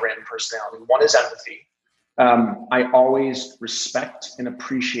into my brand personality. One is empathy. I always respect and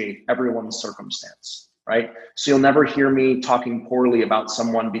appreciate everyone's circumstance. Right? So you'll never hear me talking poorly about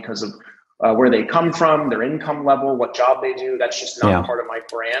someone because of where they come from, their income level, what job they do. That's just not part of my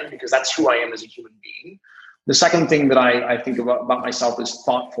brand, because that's who I am as a human being. The second thing that I think about myself is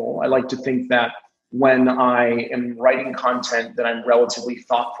thoughtful. I like to think that when I am writing content that I'm relatively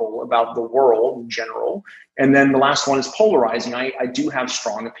thoughtful about the world in general. And then the last one is polarizing. I do have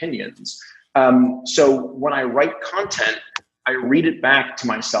strong opinions. So when I write content, I read it back to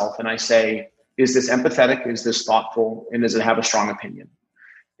myself and I say, is this empathetic? Is this thoughtful? And does it have a strong opinion?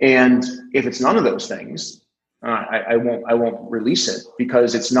 And if it's none of those things, I won't release it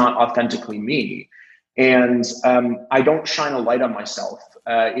because it's not authentically me. And I don't shine a light on myself.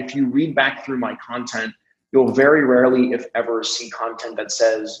 If you read back through my content, you'll very rarely, if ever, see content that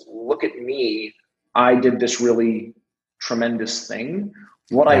says, look at me, I did this really tremendous thing.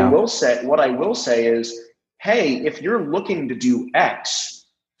 What I will say is, hey, if you're looking to do X,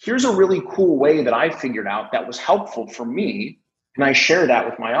 here's a really cool way that I figured out that was helpful for me. And I share that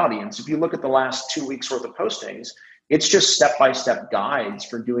with my audience. If you look at the last 2 weeks worth of postings, it's just step-by-step guides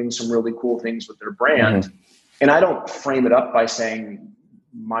for doing some really cool things with their brand. Mm-hmm. And I don't frame it up by saying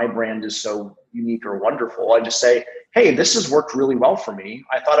my brand is so unique or wonderful. I just say, hey, this has worked really well for me.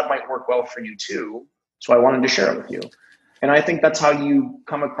 I thought it might work well for you too. So I wanted to share it with you. And I think that's how you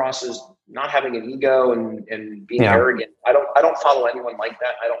come across as not having an ego and being arrogant. I don't follow anyone like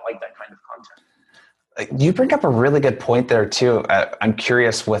that. I don't like that kind of content. You bring up a really good point there too. I'm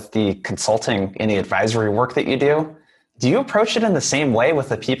curious with the consulting and the advisory work that you do. Do you approach it in the same way with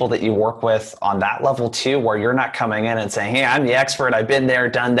the people that you work with on that level too, where you're not coming in and saying, hey, I'm the expert. I've been there,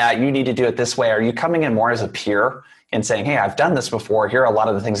 done that. You need to do it this way. Are you coming in more as a peer and saying, hey, I've done this before. Here are a lot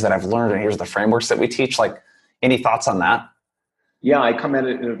of the things that I've learned. And here's the frameworks that we teach. Like, any thoughts on that? Yeah, I come at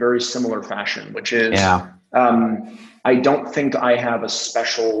it in a very similar fashion, which is I don't think I have a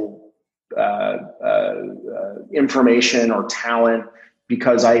special information or talent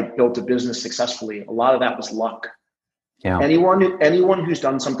because I built a business successfully. A lot of that was luck. Yeah. Anyone who's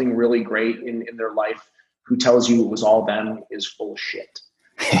done something really great in their life who tells you it was all them is full of shit.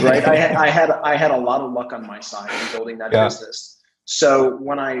 Right? I had a lot of luck on my side in building that business. So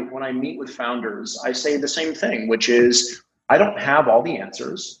when I meet with founders, I say the same thing, which is I don't have all the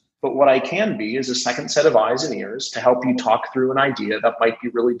answers, but what I can be is a second set of eyes and ears to help you talk through an idea that might be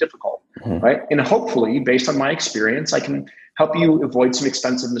really difficult, right? And hopefully, based on my experience, I can help you avoid some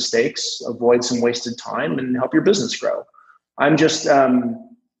expensive mistakes, avoid some wasted time, and help your business grow. I'm just, I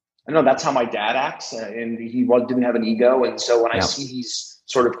know that's how my dad acts, and he didn't have an ego. And so when I see these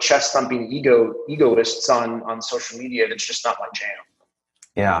sort of chest thumping egoists on social media, that's just not my jam.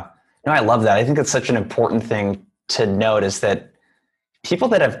 Yeah, no, I love that. I think it's such an important thing to note is that people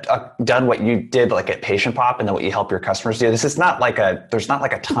that have done what you did, like at Patient Pop, and then what you help your customers do, there's not like a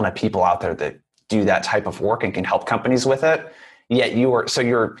ton of people out there that do that type of work and can help companies with it. Yet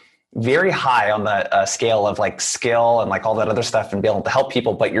you're very high on the scale of like skill and like all that other stuff and be able to help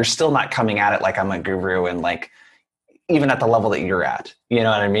people, but you're still not coming at it like I'm a guru and like even at the level that you're at, you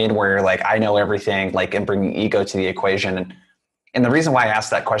know what I mean? Where you're like, I know everything, like, and bringing ego to the equation. And the reason why I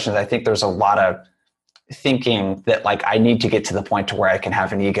asked that question is I think there's a lot of thinking that like I need to get to the point to where I can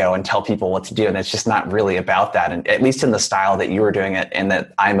have an ego and tell people what to do. And it's just not really about that. And at least in the style that you were doing it and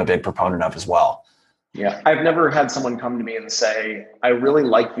that I'm a big proponent of as well. Yeah. I've never had someone come to me and say, I really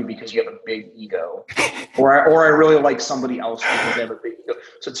like you because you have a big ego or I really like somebody else because they have a big ego.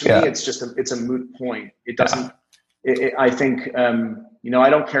 So to me, it's just it's a moot point. It doesn't, I think, I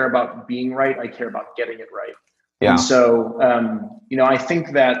don't care about being right. I care about getting it right. Yeah. And so, I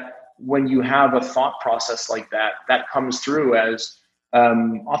think that when you have a thought process like that, that comes through as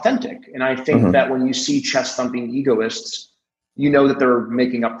authentic. And I think that when you see chest thumping egoists, you know that they're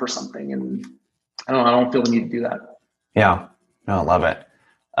making up for something. And I don't feel the need to do that. Yeah, no, I love it.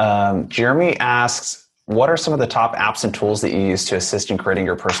 Jeremy asks, what are some of the top apps and tools that you use to assist in creating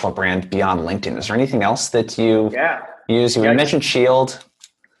your personal brand beyond LinkedIn? Is there anything else that you use? You mentioned Shield.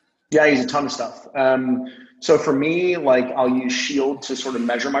 Yeah, I use a ton of stuff. So for me, like I'll use Shield to sort of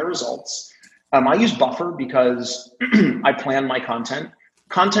measure my results. I use Buffer because I plan my content.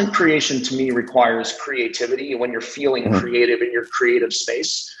 Content creation to me requires creativity when you're feeling creative in your creative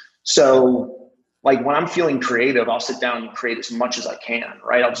space. So like when I'm feeling creative, I'll sit down and create as much as I can,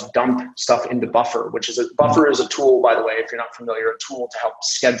 right? I'll just dump stuff into Buffer, Buffer is a tool, by the way, if you're not familiar, a tool to help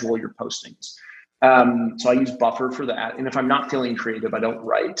schedule your postings. So I use Buffer for that. And if I'm not feeling creative, I don't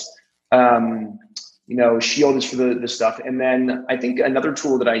write. Shield is for the stuff. And then I think another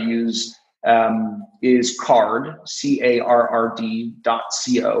tool that I use is Carrd, CARRD.co.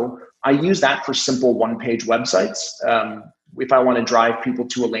 I use that for simple one-page websites. If I want to drive people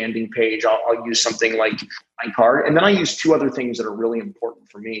to a landing page, I'll use something like iCard. And then I use two other things that are really important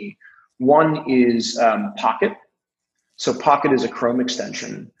for me. One is Pocket. So Pocket is a Chrome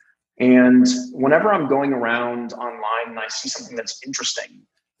extension. And whenever I'm going around online and I see something that's interesting,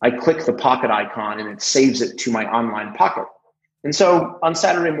 I click the Pocket icon and it saves it to my online Pocket. And so on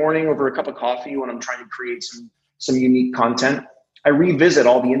Saturday morning over a cup of coffee, when I'm trying to create some unique content, I revisit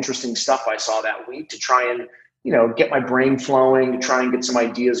all the interesting stuff I saw that week to try and get my brain flowing, to try and get some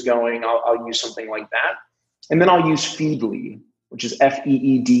ideas going, I'll use something like that. And then I'll use Feedly, which is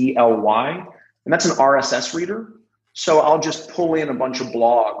Feedly. And that's an RSS reader. So I'll just pull in a bunch of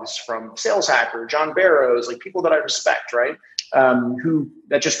blogs from Sales Hacker, John Barrows, like people that I respect, right?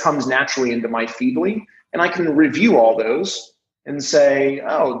 That just comes naturally into my Feedly. And I can review all those and say,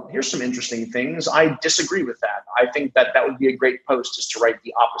 oh, here's some interesting things. I disagree with that. I think that would be a great post, is to write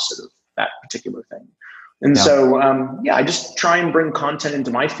the opposite of that particular thing. And so, I just try and bring content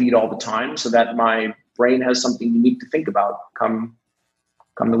into my feed all the time so that my brain has something unique to think about come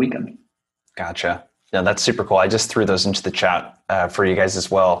the weekend. Gotcha. Yeah, that's super cool. I just threw those into the chat for you guys as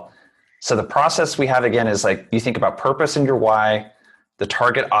well. So the process we have, again, is like you think about purpose and your why, the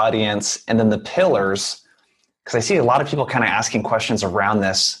target audience, and then the pillars. Because I see a lot of people kind of asking questions around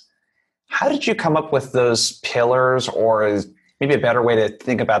this. How did you come up with those pillars? Or maybe a better way to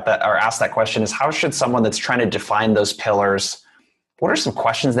think about that or ask that question is, how should someone that's trying to define those pillars, what are some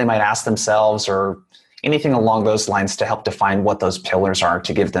questions they might ask themselves or anything along those lines to help define what those pillars are,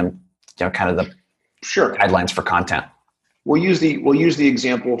 to give them kind of the guidelines for content? We'll use the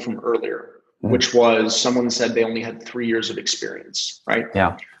example from earlier, which was someone said they only had 3 years of experience, right?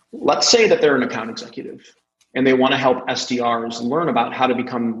 Yeah. Let's say that they're an account executive and they want to help SDRs learn about how to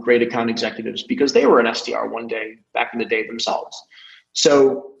become great account executives because they were an SDR one day back in the day themselves.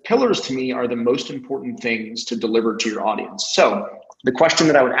 So pillars to me are the most important things to deliver to your audience. So the question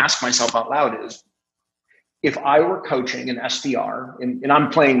that I would ask myself out loud is, if I were coaching an SDR, and I'm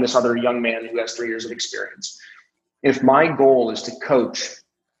playing this other young man who has 3 years of experience, if my goal is to coach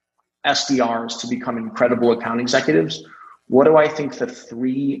SDRs to become incredible account executives, what do I think the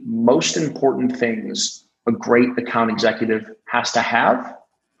 3 most important things a great account executive has to have?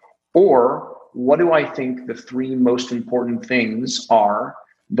 Or what do I think the 3 most important things are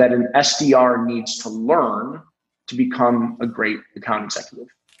that an SDR needs to learn to become a great account executive?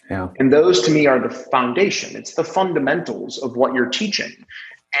 Yeah. And those to me are the foundation. It's the fundamentals of what you're teaching.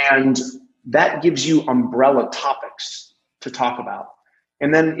 And that gives you umbrella topics to talk about.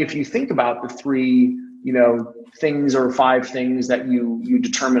 And then if you think about the 3, things or 5 things that you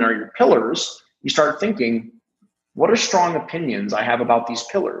determine are your pillars, you start thinking, what are strong opinions I have about these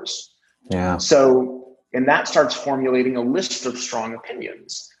pillars? Yeah. So, and that starts formulating a list of strong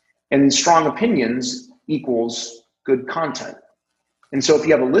opinions. And strong opinions equals good content. And so if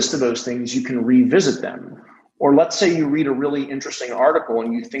you have a list of those things, you can revisit them. Or let's say you read a really interesting article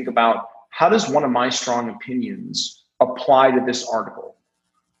and you think about, how does one of my strong opinions apply to this article?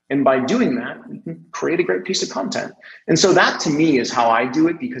 And by doing that, you can create a great piece of content. And so that to me is how I do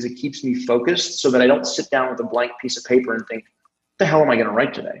it, because it keeps me focused so that I don't sit down with a blank piece of paper and think, what the hell am I going to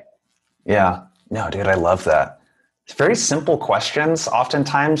write today? Yeah. No, dude, I love that. Very simple questions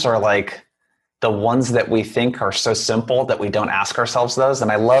oftentimes are like the ones that we think are so simple that we don't ask ourselves those.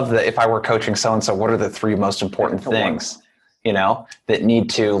 And I love that if I were coaching so-and-so, what are the 3 most important things, that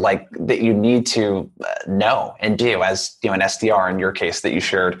you need to know and do as an SDR in your case that you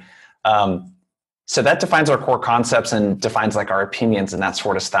shared. So that defines our core concepts and defines like our opinions and that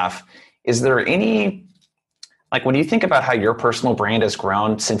sort of stuff. Is there any, like when you think about how your personal brand has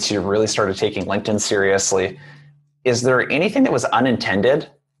grown since you really started taking LinkedIn seriously, is there anything that was unintended,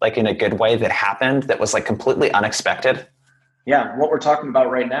 like in a good way, that happened that was like completely unexpected? Yeah, what we're talking about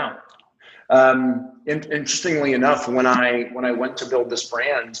right now. Interestingly enough, when I went to build this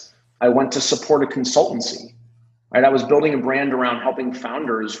brand, I went to support a consultancy. Right, I was building a brand around helping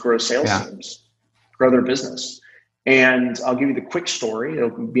founders grow sales teams, grow their business. And I'll give you the quick story.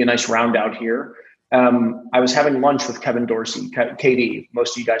 It'll be a nice round out here. I was having lunch with Kevin Dorsey, KD.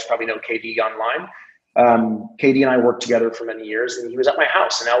 Most of you guys probably know KD online. KD and I worked together for many years, and he was at my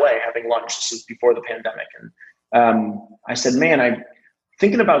house in LA having lunch. This was before the pandemic. And I said, man, I'm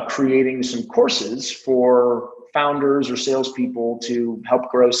thinking about creating some courses for founders or salespeople to help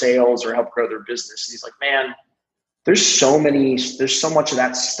grow sales or help grow their business. And he's like, man, there's so much of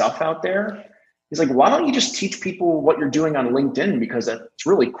that stuff out there. He's like, why don't you just teach people what you're doing on LinkedIn? Because it's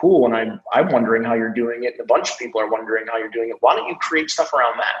really cool. And I'm wondering how you're doing it. And a bunch of people are wondering how you're doing it. Why don't you create stuff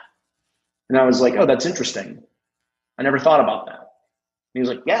around that? And I was like, oh, that's interesting. I never thought about that. And he was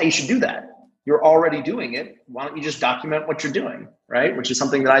like, yeah, you should do that. You're already doing it. Why don't you just document what you're doing? Right. Which is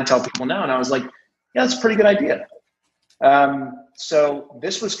something that I tell people now. And I was like, yeah, that's a pretty good idea. So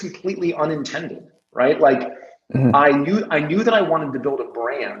this was completely unintended, right? Like I knew that I wanted to build a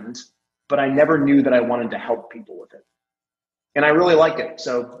brand, but I never knew that I wanted to help people with it. And I really like it.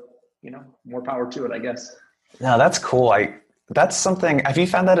 So, more power to it, I guess. No, that's cool. That's something, have you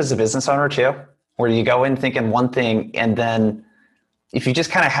found that as a business owner too? Where you go in thinking one thing and then if you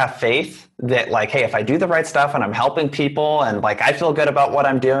just kind of have faith that like, hey, if I do the right stuff and I'm helping people and like I feel good about what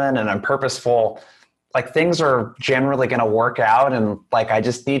I'm doing and I'm purposeful, like things are generally going to work out. And like I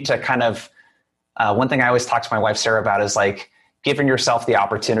just need to kind of one thing I always talk to my wife Sarah about is like giving yourself the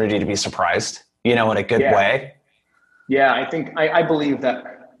opportunity to be surprised, in a good way. Yeah, I believe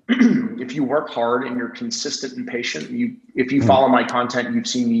that if you work hard and you're consistent and patient, if you follow my content, you've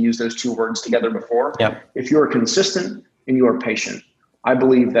seen me use those two words together before. Yep. If you are consistent and you are patient, I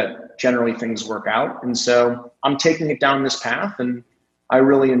believe that generally things work out. And so I'm taking it down this path and I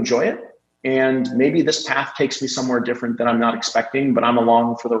really enjoy it. And maybe this path takes me somewhere different than I'm not expecting, but I'm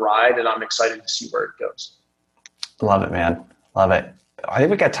along for the ride and I'm excited to see where it goes. Love it, man. Love it. I think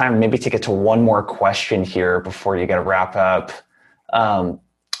we got time maybe to get to one more question here before you got to wrap up.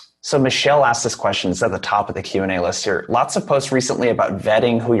 So Michelle asked this question. It's at the top of the Q&A list here. Lots of posts recently about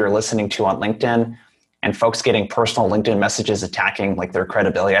vetting who you're listening to on LinkedIn and folks getting personal LinkedIn messages attacking like their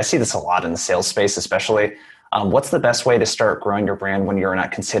credibility. I see this a lot in the sales space, especially. What's the best way to start growing your brand when you're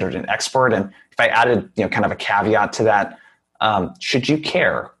not considered an expert? And if I added, kind of a caveat to that, should you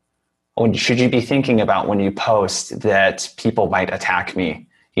care? Or should you be thinking about when you post that people might attack me,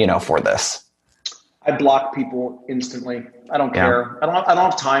 for this? I block people instantly. I don't care. I don't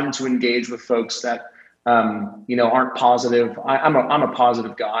have time to engage with folks that aren't positive. I'm a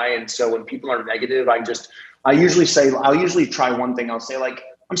positive guy. And so when people are negative, I'll usually try one thing. I'll say like,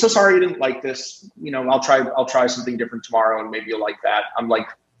 I'm so sorry you didn't like this. I'll try something different tomorrow and maybe you'll like that. I'm like,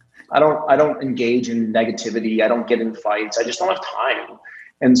 I don't engage in negativity. I don't get in fights. I just don't have time.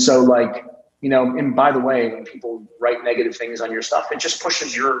 And so like, and by the way, when people write negative things on your stuff, it just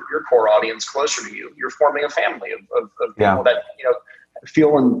pushes your core audience closer to you. You're forming a family of people that,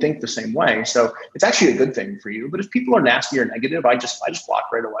 feel and think the same way. So it's actually a good thing for you. But if people are nasty or negative, I just block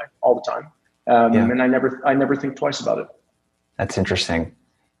right away all the time. And I never think twice about it. That's interesting.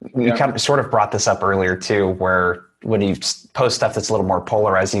 You kind of sort of brought this up earlier too, where when you post stuff that's a little more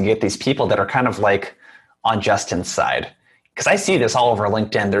polarizing, you get these people that are kind of like on Justin's side. Because I see this all over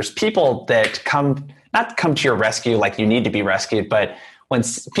LinkedIn. There's people that not come to your rescue like you need to be rescued, but when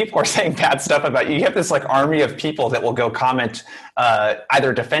people are saying bad stuff about you, you have this like army of people that will go comment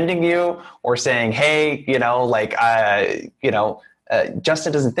either defending you or saying, hey,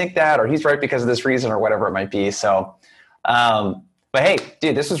 Justin doesn't think that, or he's right because of this reason or whatever it might be. So, but hey,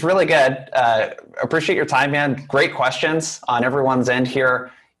 dude, this was really good. Appreciate your time, man. Great questions on everyone's end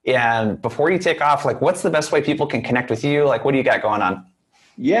here. And before you take off, like, what's the best way people can connect with you? Like, what do you got going on?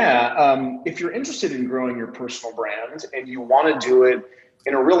 Yeah. If you're interested in growing your personal brand and you want to do it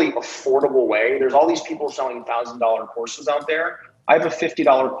in a really affordable way, there's all these people selling $1,000 courses out there. I have a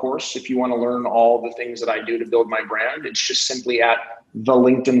 $50 course if you want to learn all the things that I do to build my brand. It's just simply at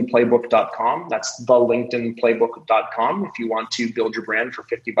thelinkedinplaybook.com. That's thelinkedinplaybook.com if you want to build your brand for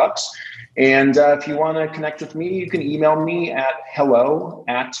 $50. And if you want to connect with me, you can email me at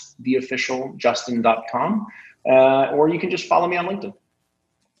hello@theofficialjustin.com, or you can just follow me on LinkedIn.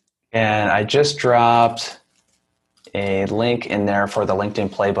 And I just dropped a link in there for the LinkedIn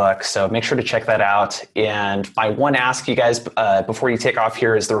playbook. So make sure to check that out. And my one ask you guys before you take off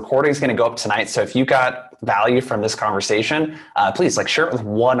here is the recording is going to go up tonight. So if you got value from this conversation, please share it with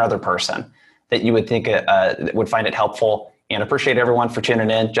one other person that you would think would find it helpful. And appreciate everyone for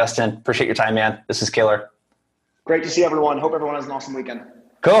tuning in. Justin, appreciate your time, man. This is killer. Great to see everyone. Hope everyone has an awesome weekend.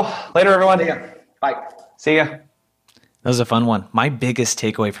 Cool. Later, everyone. See ya. Bye. See ya. That was a fun one. My biggest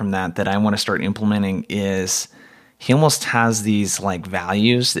takeaway from that I want to start implementing is he almost has these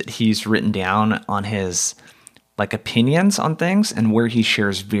values that he's written down on his opinions on things and where he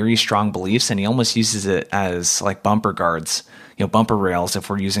shares very strong beliefs, and he almost uses it as bumper guards, bumper rails, if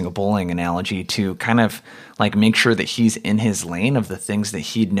we're using a bowling analogy, to kind of make sure that he's in his lane of the things that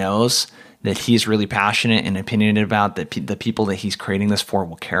he knows that he's really passionate and opinionated about, that the people that he's creating this for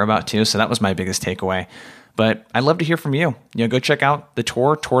will care about too. So that was my biggest takeaway. But I'd love to hear from you. Go check out the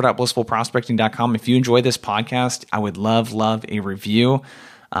tour.blissfulprospecting.com. If you enjoy this podcast, I would love a review.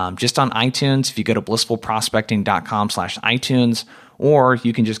 Just on iTunes, if you go to blissfulprospecting.com/iTunes, or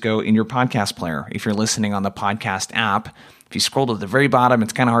you can just go in your podcast player. If you're listening on the podcast app, if you scroll to the very bottom,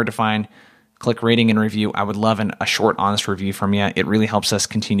 it's kind of hard to find. Click rating and review. I would love a short, honest review from you. It really helps us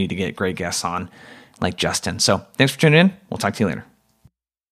continue to get great guests on like Justin. So thanks for tuning in. We'll talk to you later.